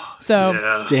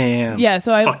 So damn. Yeah,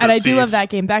 so I do love that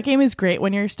game. That game is great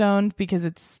when you're stoned because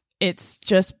it's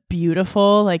just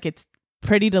beautiful. Like it's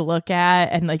pretty to look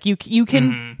at, and like you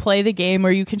can play the game,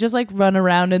 or you can just like run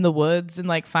around in the woods and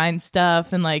like find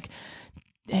stuff and like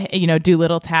do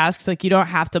little tasks. Like you don't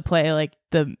have to play like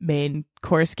the main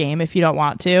course game if you don't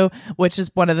want to, which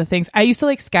is one of the things I used to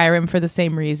like Skyrim for the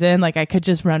same reason. Like I could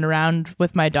just run around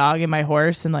with my dog and my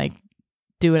horse and like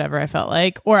do whatever I felt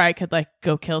like, or I could like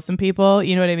go kill some people,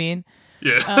 you know what I mean?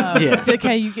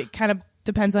 It kind of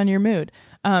depends on your mood.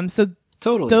 So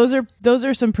totally those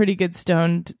are some pretty good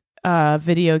stoned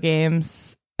video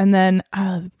games. And then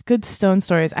good stone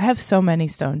stories. I have so many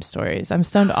stoned stories. I'm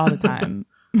stoned all the time.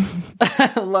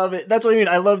 I love it. That's what I mean.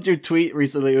 I loved your tweet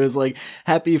recently. It was like,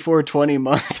 happy 420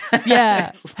 month. Yeah.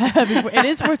 It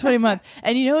is 420 month.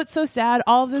 And you know what's so sad?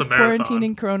 All of this quarantine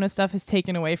and corona stuff has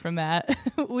taken away from that.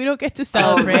 We don't get to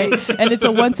celebrate. And it's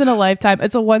a once in a lifetime.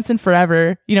 It's a once in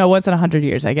forever, once in 100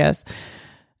 years, I guess.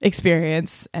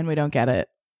 experience, and we don't get it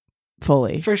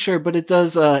fully. For sure, but it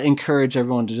does encourage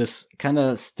everyone to just kind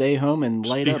of stay home and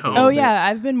light up. Oh yeah,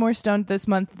 I've been more stoned this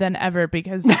month than ever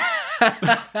because what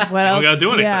else? We gotta do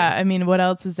anything. Yeah, I mean, what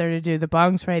else is there to do? The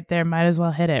bong's right there. Might as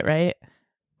well hit it, right?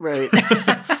 Right.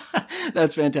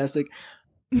 That's fantastic.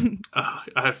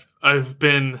 I've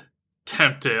been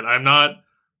tempted. I'm not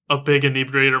a big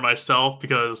inebriator myself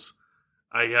because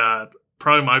I got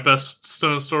probably my best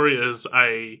stone story is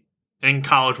in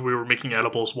college we were making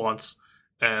edibles once.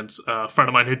 And a friend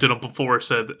of mine who did them before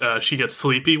said she gets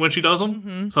sleepy when she does them.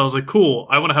 Mm-hmm. So I was like, cool,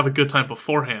 I want to have a good time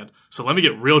beforehand. So let me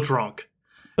get real drunk.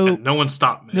 Oop. And no one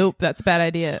stopped me. Nope, that's a bad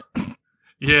idea.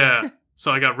 Yeah.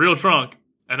 So I got real drunk,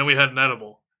 and then we had an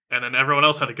edible. And then everyone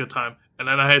else had a good time. And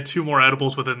then I had 2 more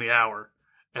edibles within the hour.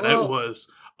 And it was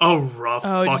a rough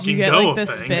fucking did you get, go like, of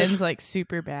the things. spins, like,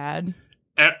 super bad?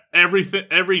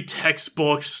 Every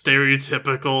textbook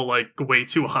stereotypical like way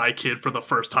too high kid for the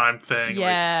first time thing.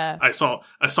 Yeah, like,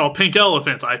 I saw pink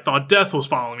elephants. I thought death was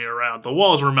following me around. The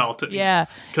walls were melting. Yeah,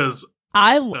 because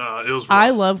it was rough. I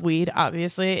love weed.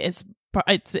 Obviously, it's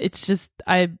just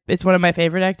it's one of my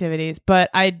favorite activities.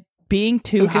 But being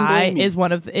too high is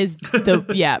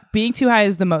being too high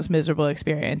is the most miserable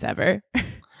experience ever.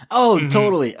 Oh,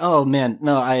 totally. Oh, man.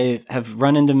 No, I have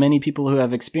run into many people who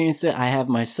have experienced it. I have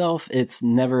myself. It's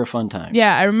never a fun time.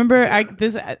 Yeah, I remember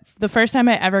the first time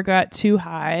I ever got too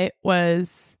high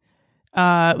was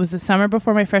it was the summer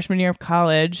before my freshman year of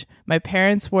college. My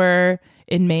parents were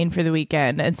in Maine for the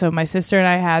weekend, and so my sister and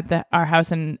I had our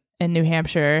house in New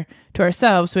Hampshire to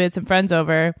ourselves. So we had some friends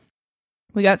over.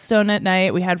 We got stoned at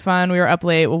night. We had fun. We were up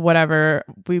late. Whatever.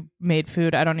 We made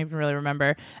food. I don't even really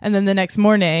remember. And then the next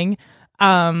morning,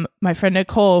 my friend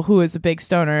Nicole, who is a big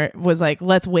stoner, was like,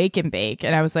 let's wake and bake.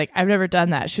 And I was like, I've never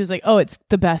done that. She was like, oh, it's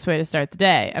the best way to start the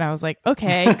day. And I was like,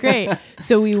 okay, great.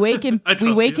 So we wake and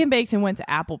baked and went to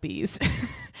Applebee's.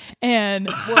 And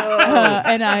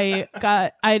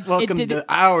welcome to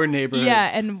our neighborhood.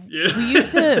 Yeah, and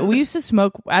we used to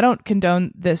smoke. I don't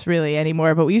condone this really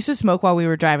anymore, but we used to smoke while we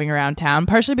were driving around town.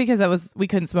 Partially because we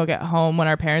couldn't smoke at home when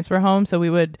our parents were home, so we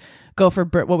would go for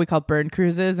what we call burn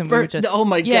cruises, and we would just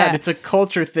God, it's a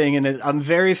culture thing, and I'm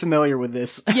very familiar with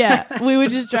this. Yeah, we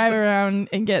would just drive around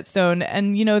and get stoned,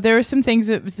 and there were some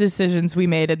decisions we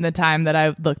made in the time that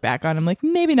I look back on. I'm like,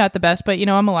 maybe not the best, but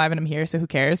I'm alive and I'm here, so who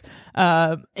cares?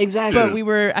 Exactly.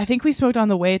 But I think we smoked on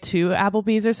the way to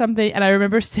Applebee's or something, and I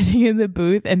remember sitting in the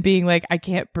booth and being like, I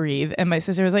can't breathe, and my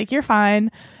sister was like, you're fine.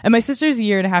 And my sister's a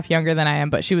year and a half younger than I am,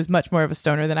 but she was much more of a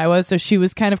stoner than I was, so she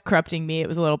was kind of corrupting me. It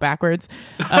was a little backwards.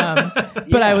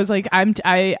 But I was like,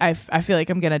 I feel like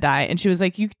I'm gonna die, and she was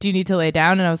like, do you need to lay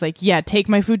down? And I was like, yeah, take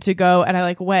my food to go. And I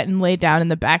like went and laid down in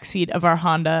the back seat of our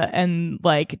Honda and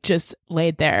like just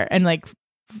laid there and like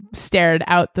stared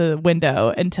out the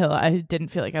window until I didn't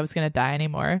feel like I was gonna die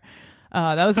anymore.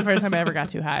 That was the first time I ever got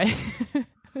too high.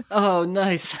 Oh,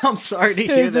 nice. I'm sorry to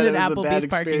hear that. It was a bad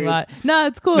parking lot. No,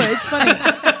 it's cool. It's funny.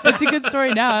 It's a good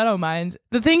story now. I don't mind.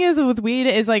 The thing is with weed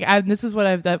is like, this is what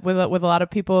I've done with a lot of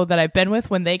people that I've been with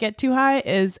when they get too high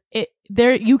is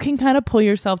you can kind of pull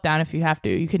yourself down if you have to.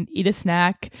 You can eat a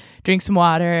snack, drink some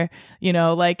water,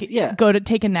 go to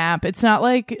take a nap. It's not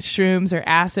like shrooms or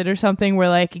acid or something where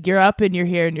like you're up and you're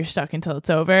here and you're stuck until it's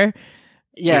over.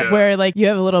 Yeah, where like you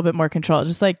have a little bit more control.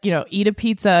 Just like, eat a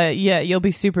pizza. Yeah, you'll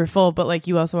be super full, but like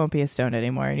you also won't be as stoned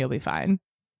anymore and you'll be fine.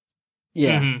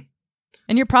 Yeah. Mm-hmm.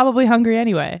 And you're probably hungry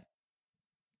anyway.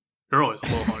 You're always a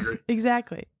little hungry.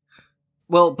 Exactly.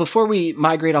 Well, before we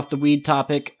migrate off the weed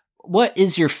topic, what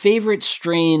is your favorite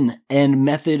strain and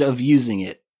method of using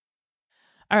it?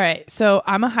 All right, so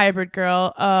I'm a hybrid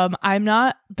girl. I'm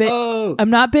not big. I'm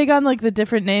not big on like the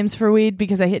different names for weed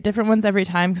because I hit different ones every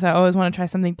time because I always want to try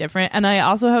something different. And I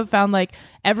also have found like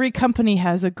every company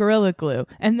has a Gorilla Glue,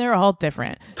 and they're all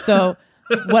different. So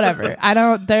whatever. I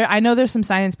know there's some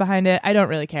science behind it. I don't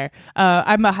really care.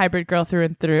 I'm a hybrid girl through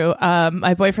and through.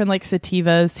 My boyfriend likes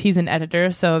sativas. He's an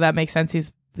editor, so that makes sense.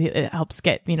 It helps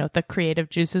get the creative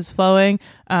juices flowing,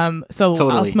 so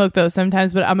totally. I'll smoke those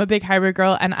sometimes, but I'm a big hybrid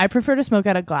girl and I prefer to smoke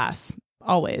out of glass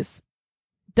always.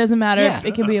 Doesn't matter.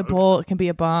 It can be a bowl, it can be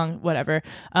a bong, whatever.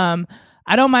 I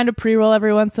don't mind a pre-roll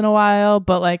every once in a while,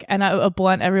 but like, and a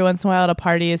blunt every once in a while at a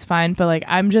party is fine, but like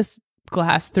I'm just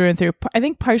glass through and through. I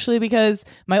think partially because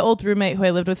my old roommate who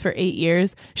I lived with for 8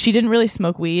 years, she didn't really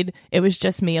smoke weed. It was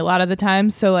just me a lot of the time,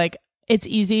 so like it's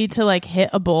easy to like hit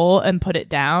a bowl and put it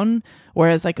down,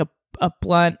 whereas like a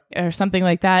blunt or something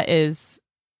like that is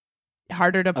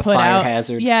harder to put out.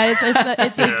 Hazard. Yeah,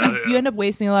 it's like you end up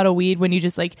wasting a lot of weed when you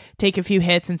just like take a few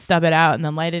hits and stub it out and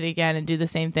then light it again and do the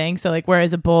same thing. So like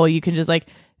whereas a bowl you can just like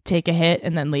take a hit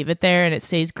and then leave it there, and it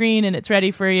stays green and it's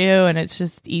ready for you, and it's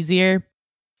just easier.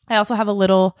 I also have a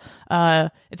little,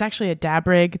 it's actually a dab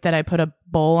rig that I put a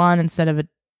bowl on instead of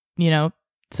a,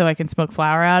 so I can smoke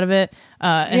flour out of it.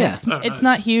 And it's nice.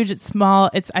 Not huge. It's small.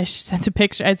 I sent a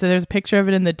picture. There's a picture of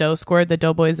it in the Discord, the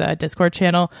Doughboys Discord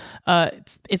channel.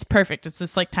 It's perfect. It's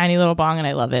this like tiny little bong, and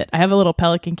I love it. I have a little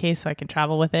Pelican case so I can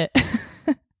travel with it.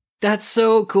 That's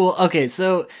so cool. Okay,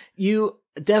 so you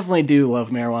definitely do love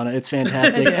marijuana. It's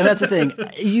fantastic. And that's the thing.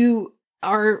 You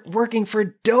are working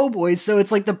for Doughboys, so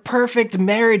it's like the perfect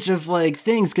marriage of like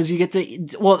things, because you get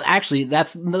to, well, actually,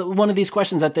 that's one of these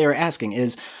questions that they are asking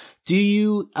is, do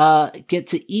you get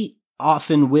to eat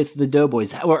often with the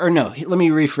Doughboys? Or no, let me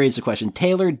rephrase the question.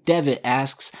 Taylor Devitt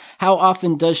asks, how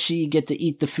often does she get to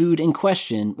eat the food in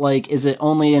question? Like, is it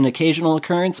only an occasional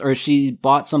occurrence, or she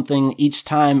bought something each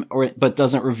time but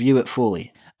doesn't review it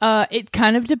fully? It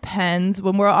kind of depends.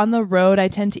 When we're on the road, I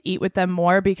tend to eat with them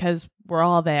more because we're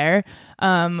all there.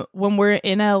 When we're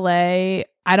in LA,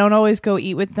 I don't always go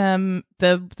eat with them.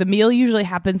 The meal usually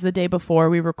happens the day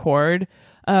before we record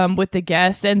with the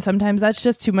guests, and sometimes that's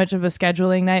just too much of a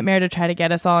scheduling nightmare to try to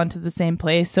get us all into the same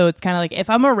place. So it's kind of like, if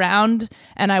I'm around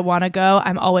and I want to go,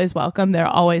 I'm always welcome. They're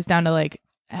always down to like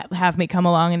have me come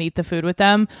along and eat the food with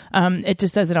them. It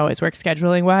just doesn't always work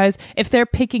scheduling wise. If they're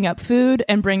picking up food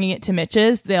and bringing it to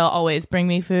Mitch's, they'll always bring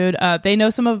me food. They know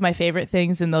some of my favorite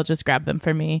things, and they'll just grab them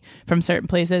for me from certain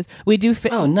places. We do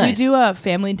nice. We do a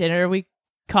family dinner, we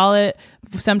call it.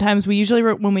 Sometimes we usually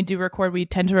when we do record, we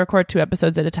tend to record 2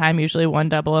 episodes at a time, usually 1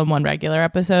 double and 1 regular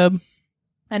episode.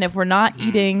 And if we're not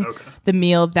eating the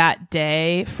meal that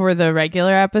day for the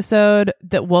regular episode,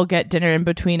 that we'll get dinner in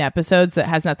between episodes that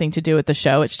has nothing to do with the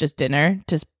show. It's just dinner,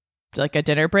 just like a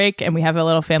dinner break. And we have a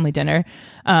little family dinner.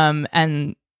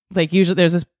 And like usually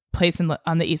there's this place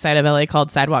on the east side of LA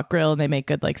called Sidewalk Grill, and they make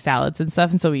good like salads and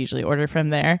stuff. And so we usually order from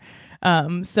there.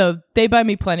 So they buy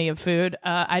me plenty of food.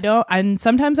 And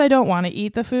sometimes I don't want to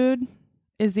eat the food.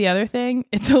 Is the other thing.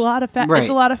 It's a lot of It's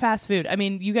a lot of fast food. I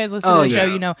mean, you guys listen to the show,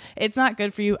 you know, it's not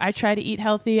good for you. I try to eat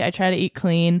healthy. I try to eat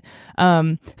clean.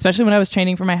 Especially when I was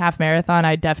training for my half marathon,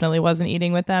 I definitely wasn't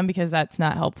eating with them because that's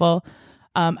not helpful.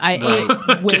 I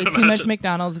ate way too much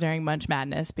McDonald's during Munch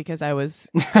Madness because I was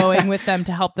going with them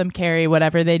to help them carry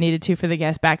whatever they needed to for the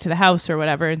guests back to the house or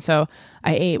whatever. And so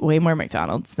I ate way more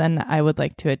McDonald's than I would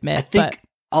like to admit. I think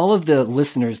all of the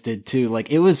listeners did too. Like,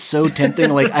 it was so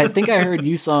tempting. Like, I think I heard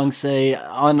Yusong say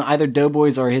on either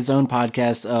Doughboys or his own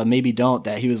podcast, Maybe Don't,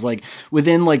 that he was like,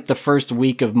 within like the first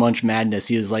week of Munch Madness,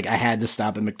 he was like, I had to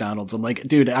stop at McDonald's. I'm like,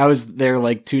 dude, I was there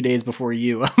like 2 days before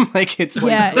you. I'm like, it's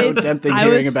like so tempting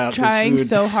hearing about this food. I was trying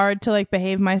so hard to like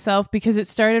behave myself because it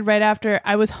started right after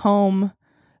I was home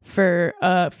for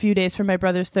a few days for my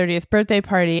brother's 30th birthday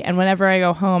party, and whenever I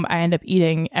go home I end up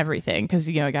eating everything because,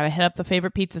 you know, I gotta hit up the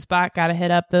favorite pizza spot, gotta hit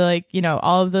up the, like, you know,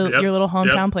 all of the your little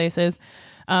hometown places,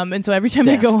 and so every time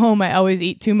I go home I always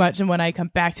eat too much, and when I come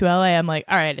back to LA I'm like,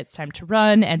 all right, it's time to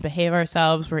run and behave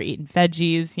ourselves. We're eating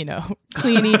veggies, you know,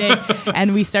 clean eating.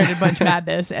 And we started Munch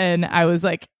Madness, and I was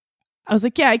like,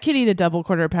 yeah, I could eat a double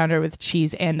quarter pounder with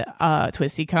cheese and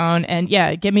twisty cone, and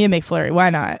yeah, give me a McFlurry. Why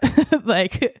not?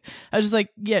 Like, I was just like,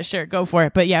 yeah, sure, go for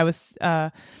it. But yeah, it was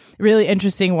really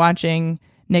interesting watching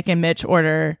Nick and Mitch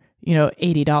order, you know,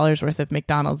 $80 worth of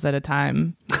McDonald's at a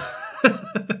time.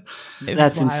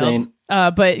 That's insane.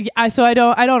 But I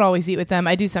don't always eat with them.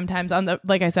 I do sometimes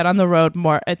like I said, on the road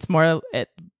more.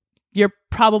 You're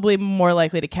probably more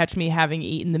likely to catch me having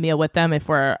eaten the meal with them if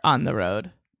we're on the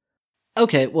road.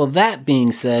 Okay, well, that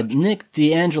being said, Nick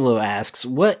D'Angelo asks,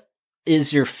 what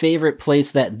is your favorite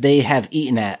place that they have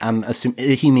eaten at? I'm assuming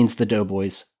he means the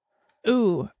Doughboys.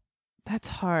 Ooh, that's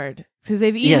hard. Because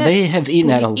they've eaten they have eaten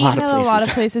at a lot of places. A lot of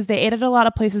places. They ate at a lot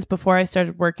of places before I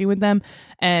started working with them,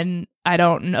 and I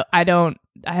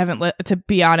haven't, to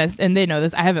be honest, and they know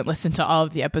this, I haven't listened to all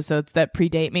of the episodes that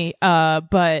predate me,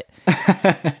 but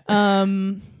I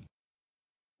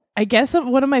guess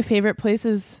one of my favorite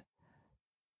places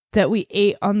that we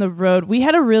ate on the road, we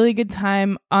had a really good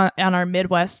time on our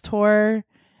Midwest tour,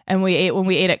 and when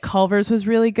we ate at Culver's was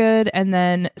really good, and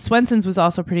then Swenson's was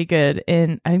also pretty good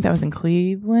I think that was in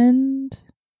Cleveland. It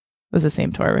was the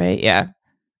same tour, right? Yeah.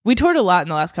 We toured a lot in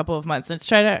the last couple of months, and it's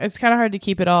kind of hard to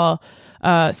keep it all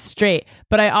straight.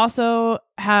 But I also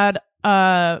had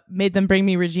made them bring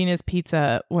me Regina's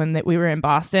Pizza when we were in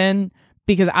Boston,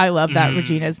 because I love that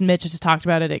Regina's. Mitch just talked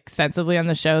about it extensively on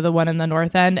the show, the one in the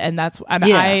North End, and that's one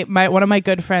of my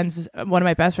good friends, one of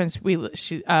my best friends.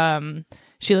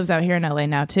 She lives out here in LA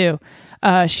now too.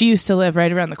 She used to live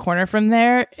right around the corner from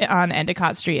there on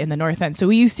Endicott Street in the North End. So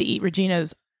we used to eat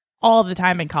Regina's all the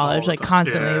time in college, like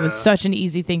constantly. Yeah. It was such an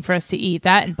easy thing for us to eat.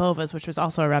 That and Bova's, which was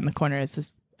also around the corner. It's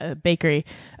just a bakery.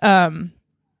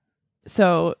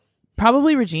 So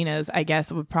probably Regina's, I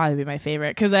guess, would probably be my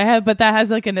favorite because but that has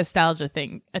like a nostalgia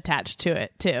thing attached to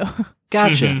it too.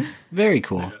 Gotcha. Mm-hmm. Very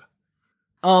cool.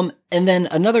 And then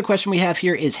another question we have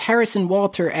here is Harrison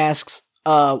Walter asks,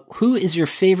 who is your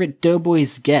favorite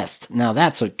Doughboys guest? Now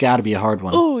that's gotta be a hard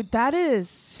one. Oh, that is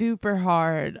super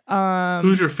hard.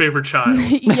 Who's your favorite child?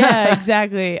 Yeah,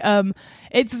 exactly.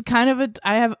 It's kind of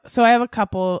I have a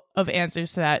couple of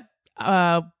answers to that.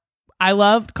 I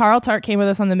loved Carl Tart came with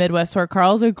us on the Midwest tour.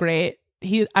 Carl's a great.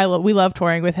 We love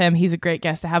touring with him. He's a great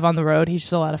guest to have on the road. He's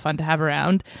just a lot of fun to have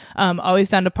around. Always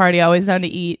down to party, always down to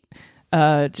eat.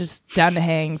 Just down to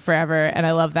hang forever, and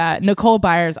I love that. Nicole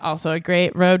Byers also a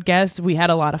great road guest. We had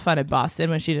a lot of fun in Boston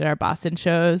when she did our Boston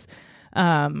shows.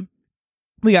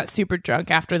 We got super drunk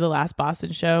after the last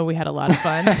Boston show. We had a lot of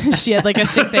fun. She had like a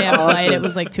 6 a.m. flight. It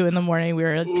was like 2 a.m. We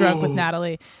were drunk with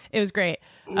Natalie. It was great.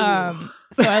 So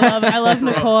I love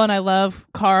Nicole and I love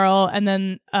Carl, and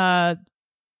then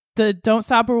the Don't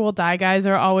Stop or We'll Die guys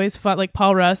are always fun. Like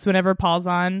Paul Russ, whenever Paul's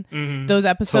on, those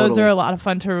episodes are a lot of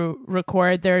fun to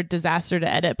record. They're a disaster to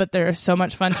edit, but they're so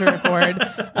much fun to record.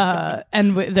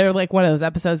 And they're like one of those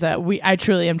episodes that I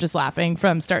truly am just laughing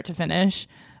from start to finish.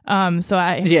 That's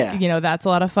a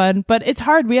lot of fun, but it's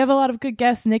hard. We have a lot of good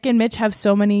guests. Nick and Mitch have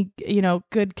so many,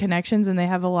 good connections, and they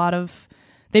have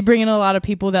they bring in a lot of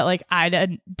people that like I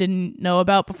didn't know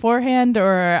about beforehand,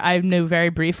 or I knew very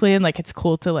briefly. And like, it's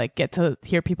cool to like get to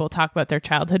hear people talk about their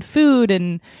childhood food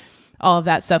and all of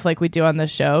that stuff like we do on the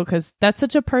show. 'Cause that's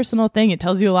such a personal thing. It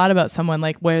tells you a lot about someone,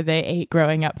 like where they ate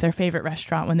growing up, their favorite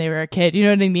restaurant when they were a kid. You know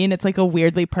what I mean? It's like a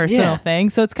weirdly personal thing.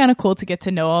 So it's kind of cool to get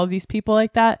to know all these people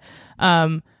like that.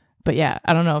 But yeah,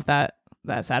 I don't know if that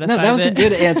satisfies. No, that was a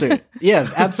good answer. Yeah,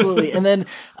 absolutely. And then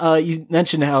you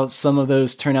mentioned how some of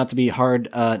those turn out to be hard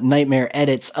nightmare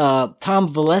edits. Tom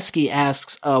Valesky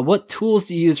asks, what tools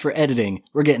do you use for editing?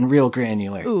 We're getting real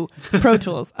granular. Ooh, Pro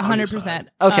Tools, 100%.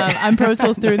 Okay. I'm Pro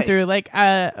Tools through and through. Like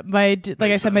my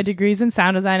sense. degree's in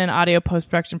sound design and audio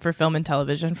post-production for film and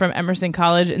television from Emerson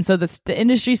College. And so the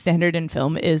industry standard in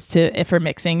film is for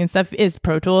mixing and stuff is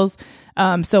Pro Tools.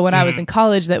 So when I was in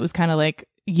college, that was kind of like,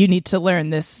 you need to learn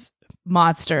this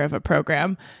monster of a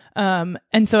program.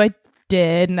 And so I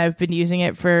did, and I've been using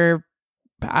it for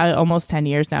almost 10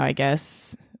 years now, I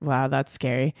guess. Wow, that's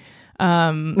scary.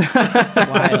 It's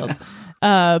wild.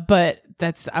 But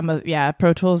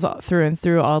Pro Tools through and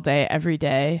through all day, every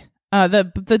day.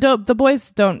 The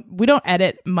boys we don't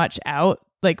edit much out.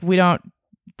 Like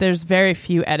there's very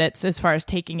few edits as far as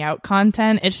taking out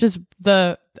content. It's just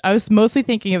I was mostly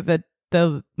thinking of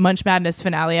the Munch Madness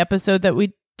finale episode that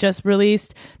we just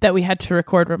released that we had to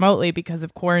record remotely because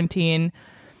of quarantine,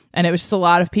 and it was just a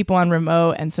lot of people on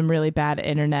remote and some really bad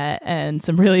internet and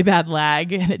some really bad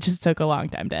lag, and it just took a long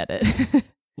time to edit.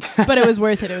 But it was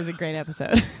worth it. It was a great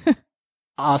episode.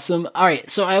 Awesome. All right,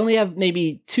 so I only have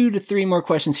maybe 2 to 3 more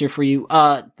questions here for you.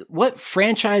 What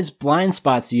franchise blind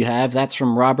spots do you have? That's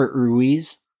from Robert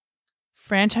Ruiz.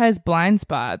 Franchise blind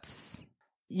spots.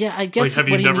 Yeah, I guess. Like, have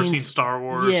you never seen Star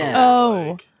Wars? Yeah.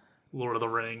 Or, Lord of the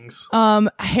Rings.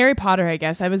 Harry Potter, I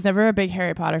guess. I was never a big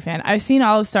Harry Potter fan. I've seen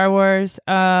all of Star Wars,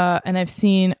 and I've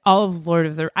seen all of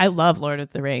I love Lord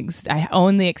of the Rings. I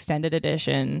own the extended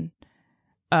edition.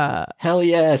 Hell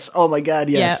yes. Oh my God,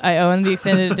 yes. Yeah, I own the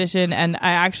extended edition, and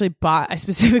I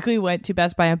specifically went to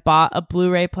Best Buy and bought a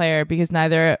Blu-ray player because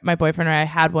neither my boyfriend or I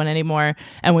had one anymore,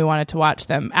 and we wanted to watch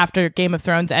them after Game of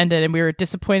Thrones ended, and we were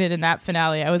disappointed in that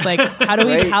finale. I was like, how do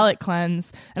we palate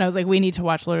cleanse? And I was like, we need to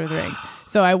watch Lord of the Rings.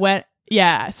 So I went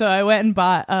and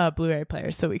bought a Blu-ray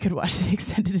player so we could watch the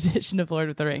extended edition of Lord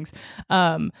of the Rings.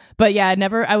 But yeah, I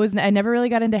never really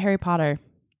got into Harry Potter.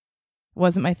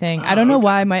 Wasn't my thing. I don't know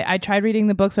why. I tried reading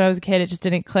the books when I was a kid. It just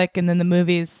didn't click. And then the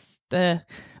movies,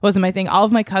 wasn't my thing. All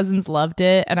of my cousins loved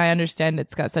it, and I understand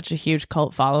it's got such a huge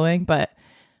cult following, but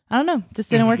I don't know. Just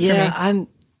didn't work for me. Yeah, I'm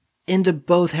into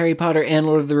both Harry Potter and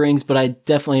Lord of the Rings, but I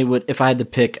definitely would, if I had to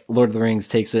pick, Lord of the Rings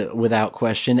takes it without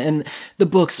question. And the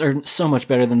books are so much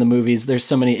better than the movies. There's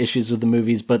so many issues with the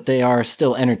movies, but they are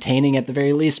still entertaining at the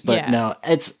very least. But no,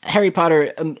 it's Harry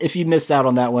Potter. If you missed out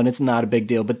on that one, it's not a big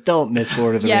deal, but don't miss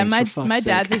Lord of the Rings. Yeah, my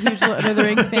dad's a huge Lord of the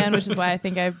Rings fan, which is why I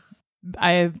think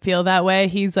I feel that way.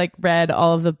 He's like read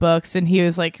all of the books, and he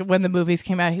was like, when the movies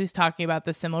came out, he was talking about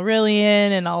the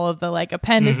Silmarillion and all of the like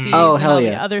appendices and all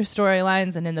the other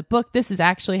storylines, and in the book this is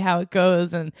actually how it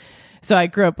goes. And So I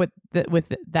grew up with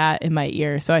that in my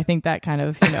ear. So I think that kind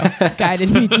of,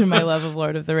 guided me to my love of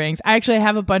Lord of the Rings. I actually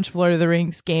have a bunch of Lord of the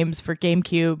Rings games for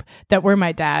GameCube that were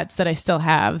my dad's that I still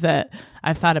have that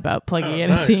I've thought about plugging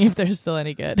in and seeing if they're still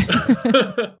any good.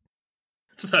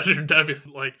 Just imagine your dad being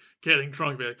like getting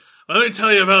drunk, be like, "Let me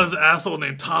tell you about this asshole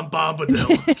named Tom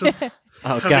Bombadil." Just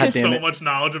having so much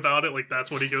knowledge about it, like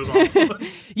that's what he goes off on.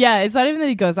 Yeah, it's not even that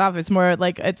he goes off. It's more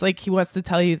like he wants to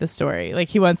tell you the story. Like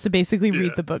he wants to basically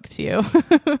read the book to you.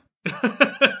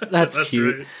 That's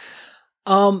cute. Great.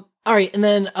 All right, and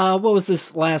then what was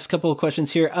this last couple of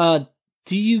questions here?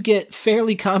 Do you get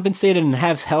fairly compensated and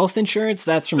have health insurance?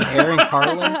 That's from Aaron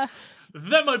Carlin.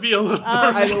 That might be a little.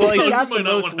 He got the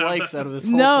most likes out of this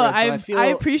whole thread, so I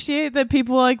appreciate that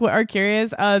people are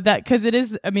curious. That because it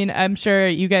is. I mean, I'm sure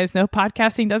you guys know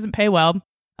podcasting doesn't pay well.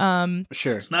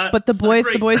 Sure, it's not. But the boys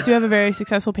do have a very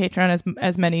successful Patreon,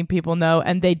 as many people know,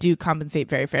 and they do compensate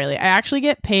very fairly. I actually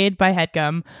get paid by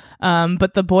HeadGum,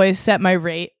 but the boys set my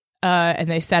rate. And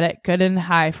they set it good and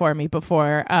high for me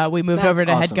before we moved over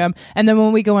to HeadGum. And then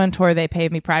when we go on tour, they pay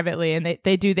me privately, and they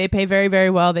pay very,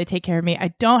 very well. They take care of me. I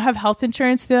don't have health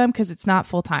insurance through them because it's not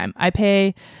full time.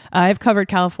 I've covered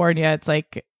California. It's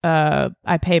like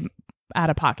I pay out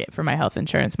of pocket for my health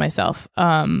insurance myself.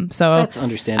 So that's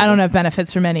understandable. I don't have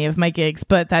benefits from any of my gigs,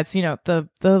 but that's, the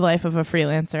life of a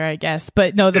freelancer, I guess.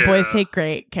 But no, the boys take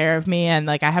great care of me. And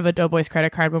like, I have a Doughboys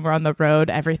credit card when we're on the road,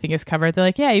 everything is covered. They're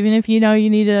like, yeah, even if, you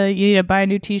need to buy a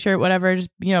new t-shirt, whatever, just,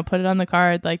 put it on the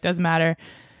card. Like, doesn't matter.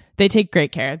 They take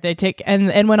great care. They take,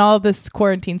 and when all of this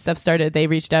quarantine stuff started, they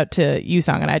reached out to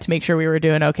Yusong and I to make sure we were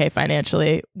doing okay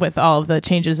financially with all of the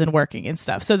changes in working and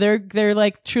stuff. So they're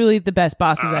like truly the best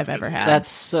bosses I've ever had. That's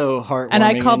so heartwarming and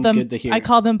I called them, good to hear. I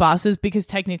call them bosses because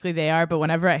technically they are, but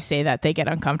whenever I say that, they get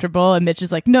uncomfortable. And Mitch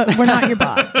is like, no, we're not your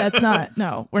boss.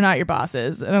 We're not your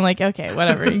bosses. And I'm like, okay,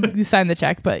 whatever. You sign the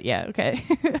check, but yeah, okay.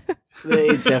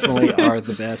 They definitely are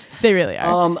the best. They really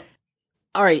are.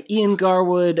 All right, Ian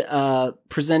Garwood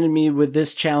presented me with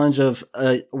this challenge of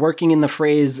working in the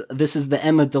phrase, this is the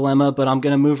Emma dilemma, but I'm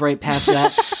going to move right past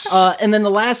that. And then the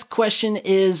last question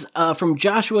is from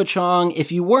Joshua Chong.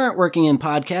 If you weren't working in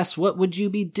podcasts, what would you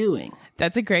be doing?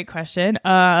 That's a great question.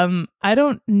 I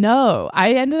don't know.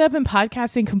 I ended up in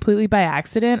podcasting completely by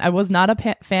accident. I was not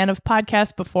a fan of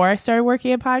podcasts before I started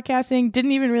working in podcasting.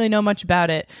 Didn't even really know much about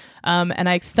it. And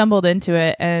I stumbled into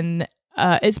it, and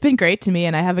it's been great to me,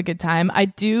 and I have a good time. I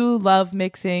do love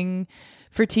mixing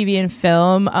for TV and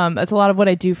film. That's a lot of what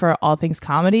I do for All Things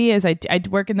Comedy is I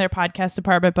work in their podcast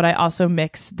department, but I also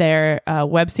mix their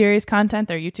web series content,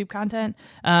 their YouTube content.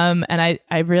 And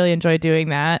I really enjoy doing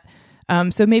that.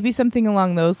 So maybe something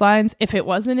along those lines. If it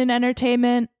wasn't in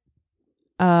entertainment,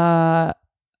 I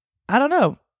don't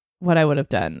know what I would have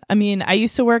done. I mean, I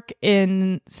used to work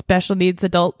in special needs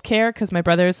adult care because my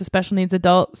brother is a special needs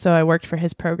adult. So I worked for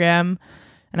his program,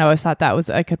 and I always thought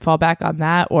I could fall back on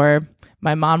that. Or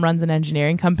my mom runs an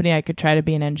engineering company. I could try to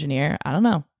be an engineer. I don't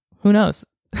know. Who knows?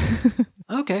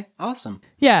 Okay, awesome.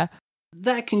 Yeah.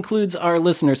 That concludes our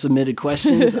listener submitted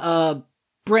questions.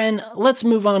 Bren, let's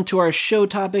move on to our show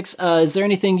topics. Is there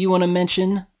anything you want to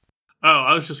mention? Oh,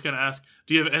 I was just going to ask,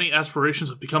 do you have any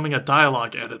aspirations of becoming a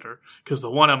dialogue editor? Because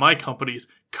the one at my company's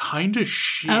kind of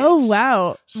shit. Oh,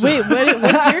 wow. So- Wait,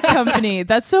 what's your company?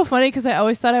 That's so funny because I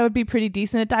always thought I would be pretty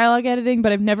decent at dialogue editing,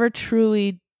 but I've never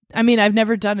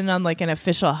done it on like an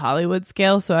official Hollywood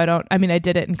scale. So I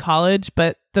did it in college,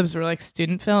 but those were like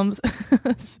student films.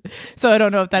 So I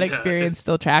don't know if that experience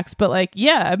still tracks, but like,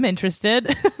 yeah, I'm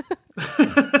interested.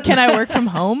 Can I work from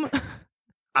home?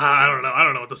 I don't know. I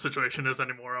don't know what the situation is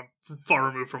anymore. I'm far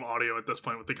removed from audio at this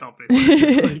point with the company. But it's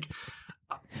just like,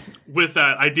 with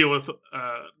that, I deal with,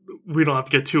 we don't have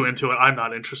to get too into it. I'm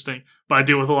not interesting, but I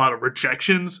deal with a lot of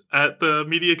rejections at the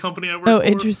media company I work for. Oh,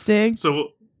 interesting. So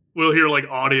we'll hear like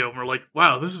audio and we're like,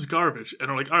 wow, this is garbage. And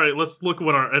we're like, all right, let's look at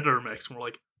what our editor makes. And we're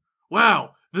like,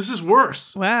 wow, this is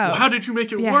worse. Wow. Well, how did you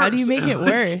make it worse? How do you make it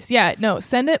worse? Yeah, no,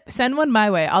 send one my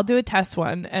way. I'll do a test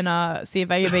one and see if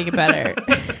I can make it better.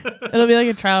 It'll be like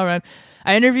a trial run.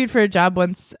 I interviewed for a job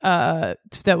once I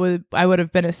would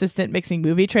have been assistant mixing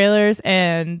movie trailers,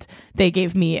 and they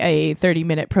gave me a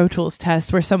 30-minute Pro Tools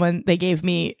test where they gave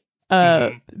me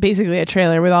basically a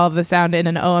trailer with all of the sound in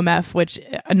an OMF, which,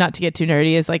 not to get too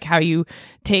nerdy, is like how you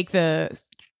take the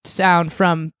sound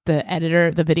from the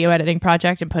video editing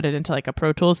project and put it into like a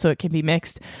Pro Tools so it can be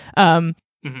mixed.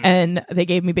 And they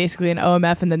gave me basically an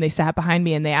OMF, and then they sat behind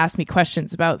me and they asked me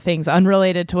questions about things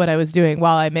unrelated to what I was doing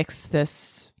while I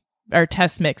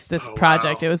test mixed this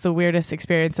project. Wow. It was the weirdest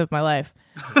experience of my life.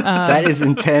 That is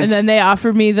intense. And then they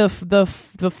offered me the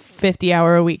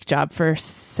 50-hour a week job for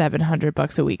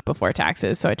 $700 a week before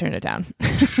taxes, so I turned it down.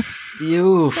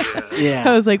 Yeah.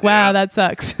 I was like, wow, that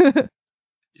sucks.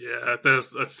 Yeah, I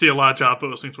see a lot of job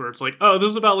postings where it's like, oh, this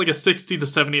is about like a 60 to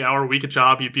 70 hour week of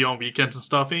job. You'd be on weekends and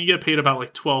stuff, and you get paid about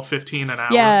like $12-15 an hour.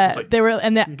 Yeah, like, they were,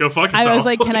 and go fuck yourself. I was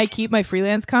like, can I keep my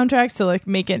freelance contracts to like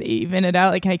make it even it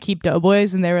out? Like, can I keep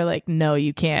Doughboys? And they were like, no,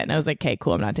 you can't. And I was like, okay,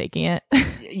 cool, I'm not taking it.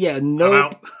 Yeah,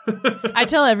 nope. I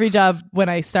tell every job when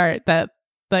I start that,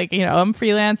 like, you know, I'm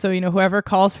freelance, so you know, whoever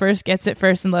calls first gets it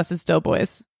first, unless it's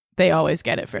Doughboys. They always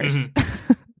get it first.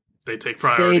 Mm-hmm. They take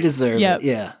priority. They deserve it.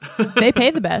 Yeah, they pay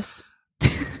the best.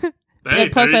 Hey,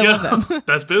 plus, I love them.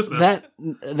 That's business.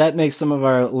 That makes some of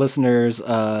our listeners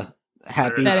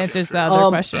happy. That answers the other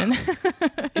question.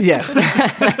 Yes.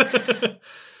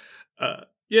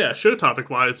 Yeah, show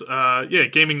topic wise,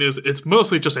 gaming news. It's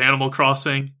mostly just Animal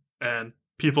Crossing and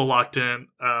people locked in.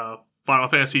 Final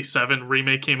Fantasy VII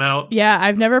remake came out. Yeah,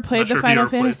 I've never played the Final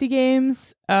Fantasy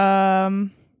games, but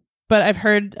I've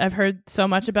heard so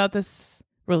much about this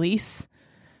release.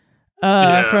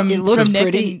 From Nick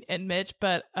pretty... and Mitch,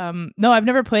 but no, I've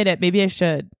never played it. Maybe I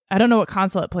should. I don't know what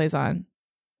console it plays on.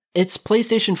 It's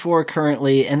PlayStation 4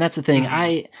 currently, and that's the thing.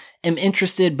 I am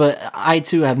interested, but I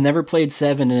too have never played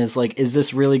 7, and it's like, is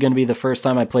this really going to be the first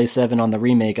time I play 7 on the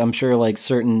remake? I'm sure like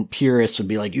certain purists would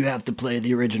be like, you have to play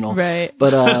the original. Right.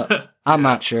 But I'm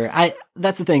not sure.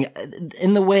 That's the thing.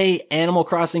 In the way Animal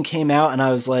Crossing came out, and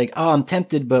I was like, oh, I'm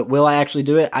tempted, but will I actually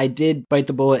do it? I did bite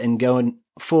the bullet and go and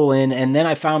full in, and then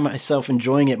I found myself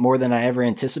enjoying it more than I ever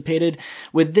anticipated.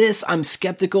 With this, I'm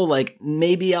skeptical, like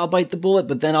maybe I'll bite the bullet,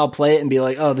 but then I'll play it and be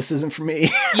like, oh, this isn't for me.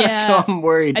 Yeah. So I'm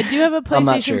worried. I do have a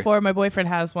PlayStation 4. My boyfriend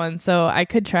has one, so I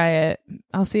could try it.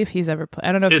 I'll see if he's ever played.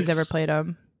 I don't know if he's ever played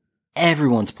them.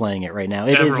 Everyone's playing it right now.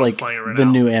 Everyone's is like the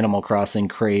new Animal Crossing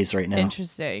craze right now.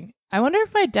 Interesting. I wonder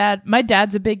if my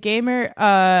dad's a big gamer,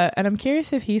 and I'm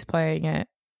curious if he's playing it.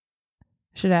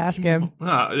 Should I ask him?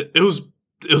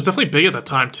 It was definitely big at that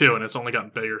time too, and it's only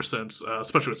gotten bigger since,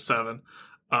 especially with 7.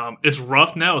 It's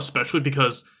rough now, especially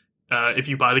because if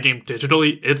you buy the game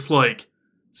digitally, it's like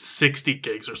 60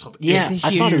 gigs or something. Yeah,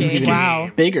 I thought it was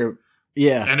even bigger.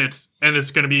 Yeah, and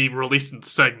it's going to be released in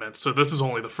segments, so this is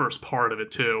only the first part of it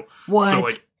too. What? So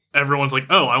like everyone's like,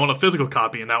 oh, I want a physical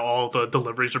copy, and now all the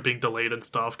deliveries are being delayed and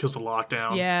stuff because of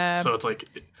lockdown. Yeah, so it's like,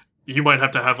 you might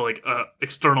have to have like a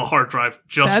external hard drive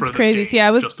just for this crazy. game. See,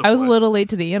 I was a little late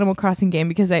to the Animal Crossing game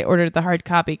because I ordered the hard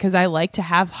copy because I like to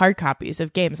have hard copies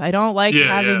of games. I don't like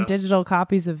having digital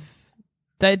copies of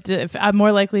that. I'm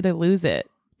more likely to lose it.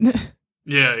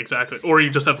 Yeah, exactly. Or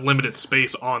you just have limited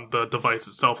space on the device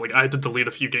itself. Like, I had to delete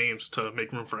a few games to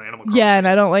make room for Animal Crossing. Yeah, and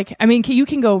I don't like... I mean, you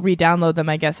can go re-download them,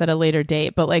 I guess, at a later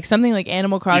date, but like something like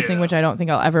Animal Crossing, which I don't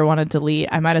think I'll ever want to delete,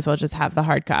 I might as well just have the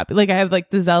hard copy. Like, I have like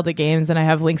the Zelda games, and I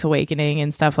have Link's Awakening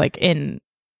and stuff like in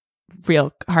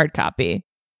real hard copy.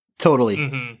 Totally.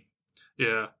 Mm-hmm.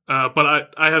 Yeah.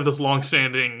 But I have this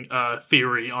long-standing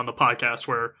theory on the podcast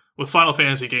where with Final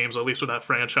Fantasy games, at least with that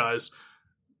franchise,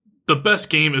 the best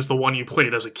game is the one you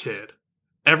played as a kid.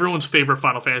 Everyone's favorite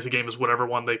Final Fantasy game is whatever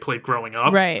one they played growing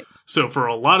up. Right. So for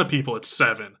a lot of people, it's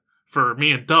 7. For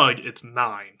me and Doug, it's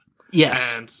 9.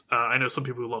 Yes. And I know some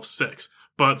people who love 6.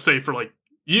 But say for like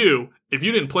you, if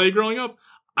you didn't play growing up,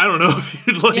 I don't know if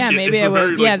you'd like it. Yeah, maybe I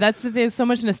would. Yeah, that's there's so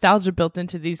much nostalgia built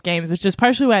into these games, which is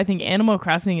partially why I think Animal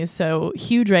Crossing is so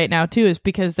huge right now too, is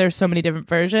because there's so many different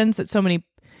versions that so many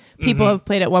people have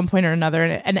played at one point or another,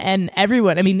 and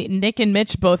everyone. I mean, Nick and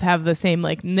Mitch both have the same.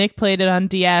 Like Nick played it on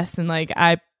DS, and like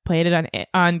I played it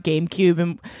on GameCube,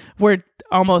 and we're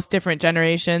almost different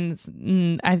generations.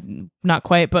 I'm not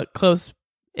quite, but close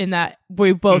in that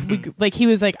we both. We like he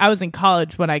was like I was in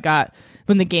college when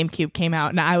the GameCube came out,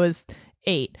 and I was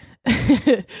 8.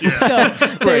 So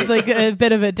there's like a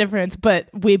bit of a difference, but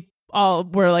we all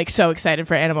were like so excited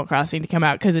for Animal Crossing to come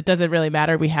out because it doesn't really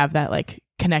matter. We have that like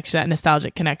connection, that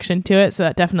nostalgic connection to it, so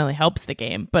that definitely helps the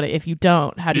game. But if you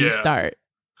don't, how do you start?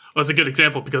 Well, it's a good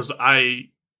example because I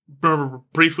remember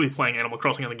briefly playing Animal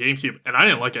Crossing on the GameCube, and I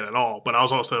didn't like it at all, but I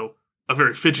was also a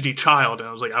very fidgety child, and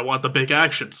I was like, I want the big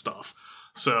action stuff.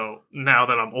 So now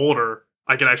that I'm older,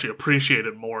 I can actually appreciate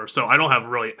it more. So I don't have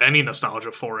really any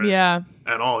nostalgia for it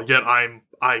at all. Yet I'm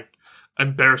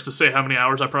embarrassed to say how many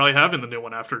hours I probably have in the new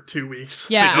one after 2 weeks.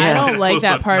 Yeah, I don't like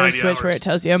that part of Switch where it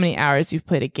tells you how many hours you've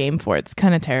played a game for. It's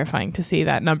kind of terrifying to see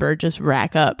that number just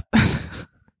rack up.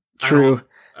 True.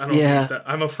 I don't like that.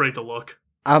 I'm afraid to look.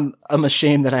 I'm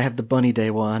ashamed that I have the Bunny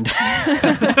Day wand.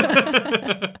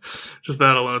 Just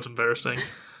that alone is embarrassing.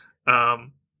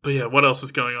 But yeah, what else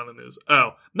is going on in the news?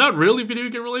 Oh, not really video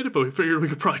game related, but we figured we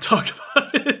could probably talk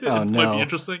about it. Oh, it might be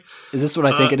interesting. Is this what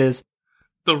I think it is?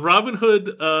 The Robin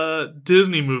Hood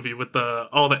Disney movie with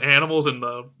all the animals and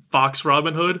the Fox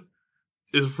Robin Hood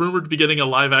is rumored to be getting a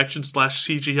live action /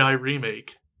 CGI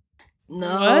remake.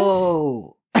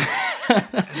 No.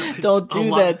 Don't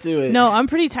do that to it. No, I'm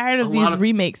pretty tired of these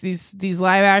remakes, these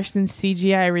live action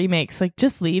CGI remakes. Like,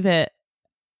 just leave it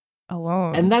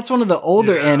alone. And that's one of the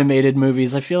older animated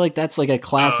movies. I feel like that's like a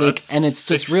classic, and it's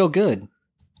just real good.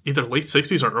 Either late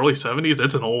 60s or early 70s.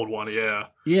 It's an old one, yeah.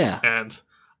 Yeah. And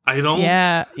I don't...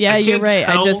 Yeah, you're right.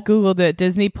 I just Googled it.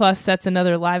 Disney Plus sets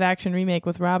another live action remake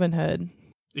with Robin Hood.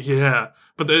 Yeah,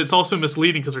 but it's also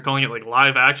misleading because they're calling it like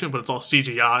live action, but it's all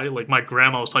CGI. Like my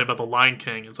grandma was talking about the Lion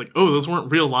King. It's like, oh, those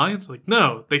weren't real lions? Like,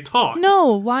 no, they talked. No,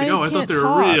 lions I thought they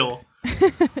were real.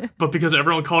 But because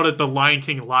everyone called it the Lion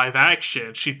King live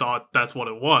action, she thought that's what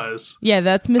it was. Yeah,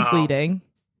 that's misleading.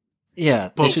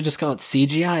 Yeah, they should just call it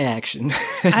CGI action.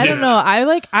 I don't know.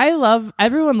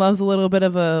 Everyone loves a little bit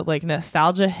of a like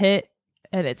nostalgia hit.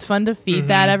 And it's fun to feed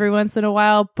that every once in a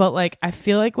while, but like I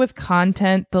feel like with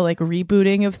content, the like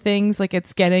rebooting of things, like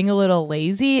it's getting a little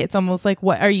lazy. It's almost like,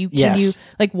 what are you?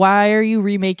 Why are you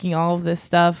remaking all of this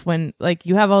stuff when like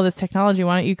you have all this technology?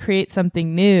 Why don't you create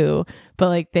something new? But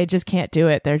like they just can't do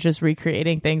it. They're just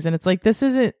recreating things, and it's like this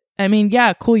isn't. I mean,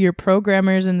 yeah, cool. You're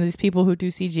programmers and these people who do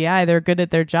CGI, they're good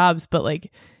at their jobs, but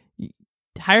like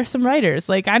hire some writers.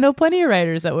 Like I know plenty of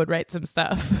writers that would write some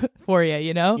stuff for you.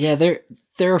 You know? Yeah,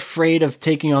 they're afraid of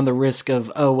taking on the risk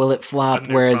of, oh, will it flop?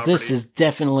 Whereas this is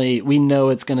definitely, we know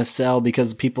it's going to sell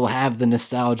because people have the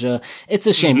nostalgia. It's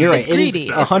a shame. You're right. It is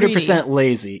 100%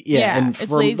 lazy. Yeah, and it's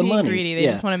for lazy the money. And greedy. They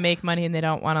just want to make money and they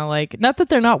don't want to like, not that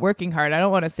they're not working hard. I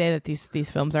don't want to say that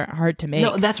these films aren't hard to make.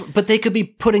 No, but they could be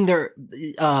putting their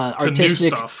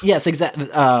artistic, yes, exactly,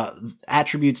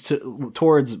 attributes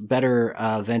towards better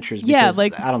ventures. Because,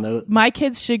 like I don't know, my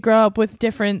kids should grow up with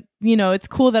different. You know, it's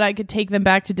cool that I could take them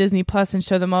back to Disney Plus and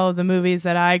show them all of the movies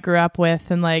that I grew up with.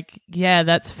 And like, yeah,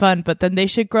 that's fun. But then they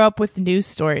should grow up with new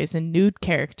stories and new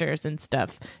characters and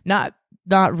stuff. Not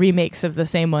remakes of the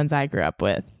same ones I grew up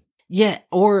with. Yeah,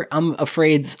 or I'm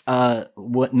afraid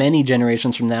what many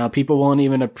generations from now, people won't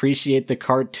even appreciate the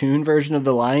cartoon version of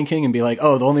The Lion King and be like,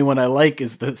 oh, the only one I like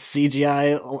is the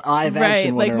CGI live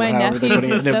action one. Like my nephews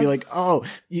and they'll be like, oh,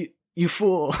 you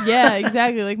fool. Yeah,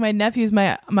 exactly. Like my nephews,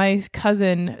 my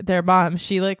cousin, their mom,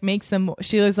 she like makes them,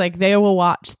 she was like, they will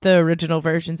watch the original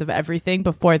versions of everything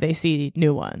before they see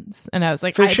new ones. And I was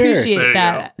like, appreciate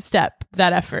that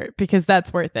that effort, because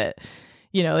that's worth it.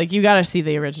 You know, like you got to see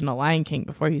the original Lion King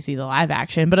before you see the live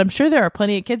action. But I'm sure there are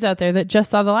plenty of kids out there that just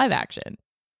saw the live action.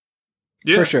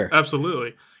 Yeah, for sure.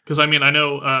 Absolutely. Because, I mean, I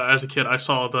know as a kid, I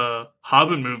saw the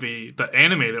Hobbit movie, the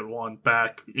animated one,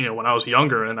 back, you know, when I was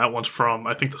younger. And that one's from,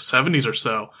 I think, the 70s or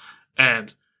so.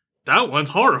 And that one's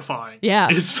horrifying. Yeah.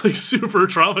 It's, like, super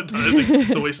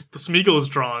traumatizing, the way the Smeagol is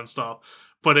drawn and stuff.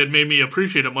 But it made me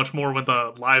appreciate it much more when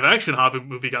the live-action Hobbit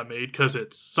movie got made, because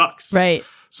it sucks. Right.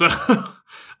 So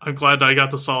I'm glad that I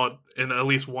got to saw it in at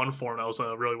least one form. That was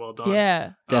really well done.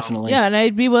 Yeah. Definitely. Yeah, and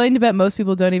I'd be willing to bet most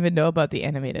people don't even know about the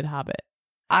animated Hobbit.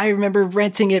 I remember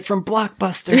renting it from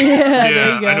Blockbuster.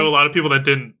 Yeah, I know a lot of people that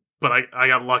didn't, but I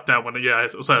got lucked out when,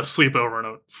 it was at a sleepover and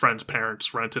a friend's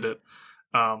parents rented it.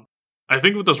 I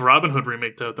think with this Robin Hood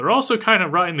remake, though, they're also kind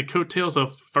of riding the coattails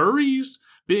of furries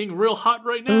being real hot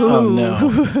right now. Oh,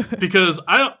 no. Because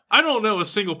I don't know a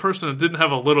single person that didn't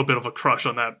have a little bit of a crush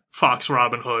on that Fox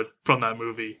Robin Hood from that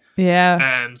movie.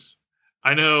 Yeah. And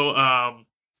I know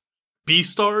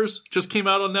Beastars just came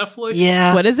out on Netflix.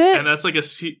 Yeah. What is it? And that's like a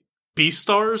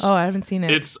Beastars. Oh, I haven't seen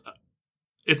it. It's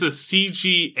a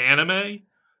CG anime.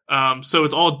 So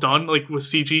it's all done like with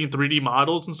CG and 3D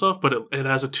models and stuff, but it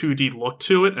has a 2D look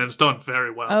to it, and it's done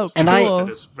very well. Oh, cool.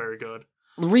 It's very good.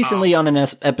 Recently on an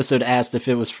episode asked if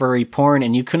it was furry porn,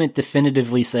 and you couldn't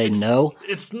definitively say no.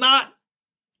 It's not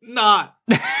porn.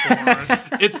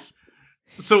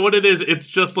 So what it is, it's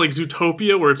just like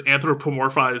Zootopia, where it's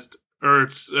anthropomorphized, or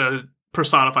it's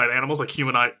personified animals, like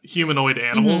humanoid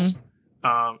animals.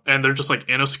 Mm-hmm. And they're just like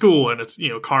in a school, and it's,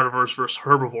 carnivores versus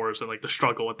herbivores, and like the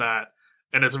struggle with that.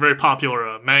 And it's a very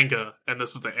popular manga, and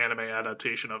this is the anime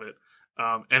adaptation of it.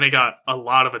 And it got a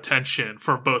lot of attention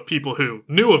from both people who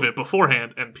knew of it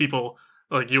beforehand and people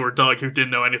like you or Doug who didn't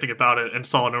know anything about it and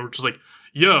saw it and were just like,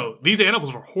 yo, these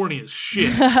animals are horny as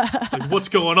shit. Like, what's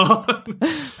going on?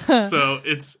 So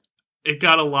it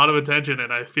got a lot of attention,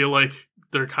 and I feel like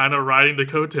they're kind of riding the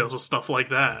coattails of stuff like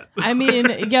that. I mean,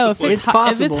 if it's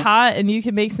hot and you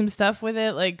can make some stuff with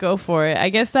it, like, go for it. I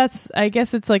guess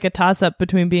it's like a toss up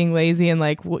between being lazy and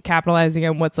like capitalizing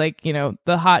on what's like,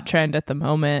 the hot trend at the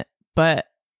moment. But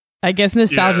I guess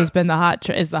nostalgia's been the hot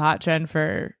trend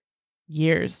for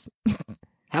years.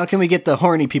 How can we get the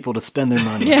horny people to spend their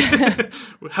money?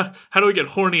 How do we get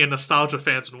horny and nostalgia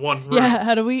fans in one room? Yeah,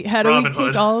 how do we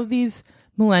take all of these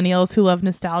millennials who love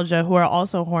nostalgia who are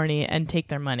also horny and take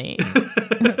their money.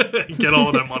 Get all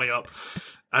of their money up.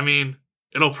 I mean,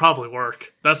 it'll probably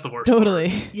work. That's the worst Totally.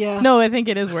 part. Yeah. No, I think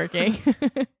it is working.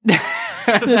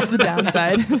 That's the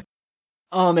downside.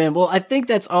 Oh man, well I think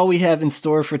that's all we have in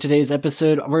store for today's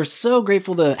episode. We're so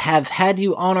grateful to have had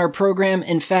you on our program.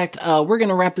 In fact, we're going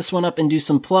to wrap this one up and do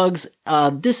some plugs.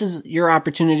 This is your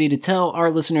opportunity to tell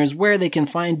our listeners where they can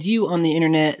find you on the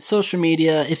internet, social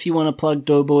media, if you want to plug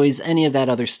Doughboys, any of that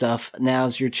other stuff.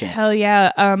 Now's your chance. Hell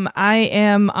yeah. I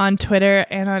am on Twitter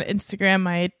and on Instagram.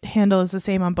 My handle is the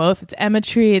same on both. It's Emma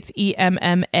Tree. It's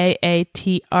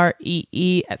EMMAATREE.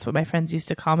 That's what my friends used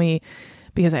to call me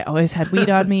because I always had weed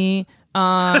on me.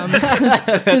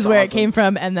 Is where it came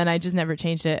from, and then I just never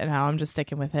changed it, and now I'm just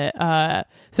sticking with it.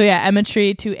 So yeah, Emma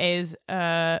Tree, 2 A's.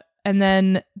 And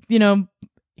then, you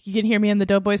can hear me on the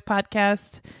Doughboys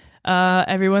podcast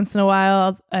every once in a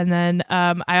while. And then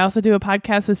I also do a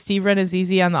podcast with Steve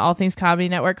Renazizi on the All Things Comedy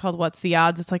Network called What's the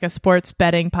Odds? It's like a sports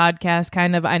betting podcast,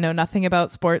 kind of. I know nothing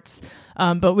about sports,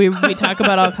 but we talk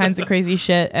about all kinds of crazy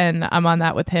shit, and I'm on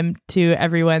that with him too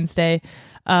every Wednesday.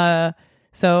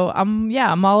 So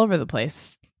I'm all over the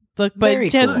place. Look, but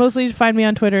just mostly find me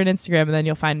on Twitter and Instagram, and then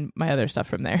you'll find my other stuff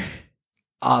from there.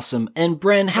 Awesome. And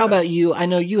Bren, how about you? I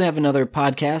know you have another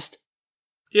podcast.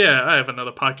 Yeah, I have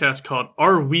another podcast called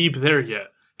Are Weeb There Yet?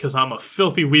 Because I'm a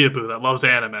filthy weeaboo that loves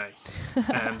anime.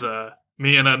 And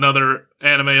me and another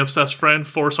anime-obsessed friend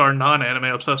force our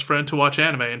non-anime-obsessed friend to watch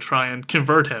anime and try and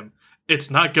convert him.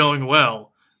 It's not going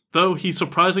well, though he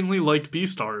surprisingly liked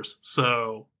Beastars,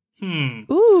 so...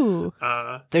 Ooh.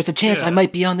 There's a chance I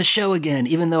might be on the show again,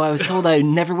 even though I was told I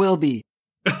never will be.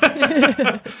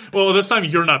 Well, this time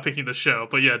you're not picking the show,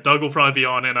 but yeah, Doug will probably be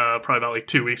on in probably about like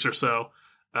 2 weeks or so.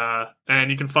 And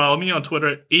you can follow me on Twitter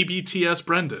at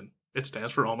ABTSBrendan. It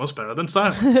stands for Almost Better Than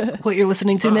Silence. What you're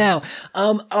listening to now.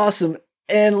 Awesome.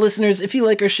 And listeners, if you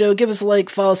like our show, give us a like,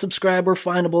 follow, subscribe. We're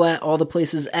findable at all the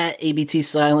places at ABT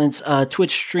Silence.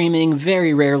 Twitch streaming,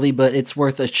 very rarely, but it's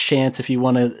worth a chance if you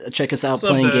want to check us out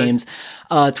playing games.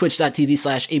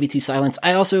 Twitch.tv/ABT Silence.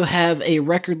 I also have a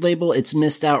record label. It's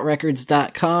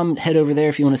missedoutrecords.com. Head over there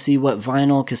if you want to see what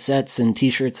vinyl, cassettes, and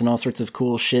t-shirts and all sorts of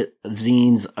cool shit,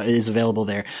 zines is available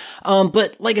there.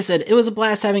 But like I said, it was a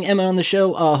blast having Emma on the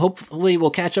show. Hopefully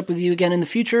we'll catch up with you again in the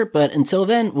future. But until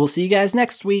then, we'll see you guys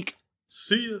next week.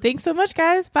 See ya. Thanks so much,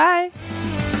 guys. Bye.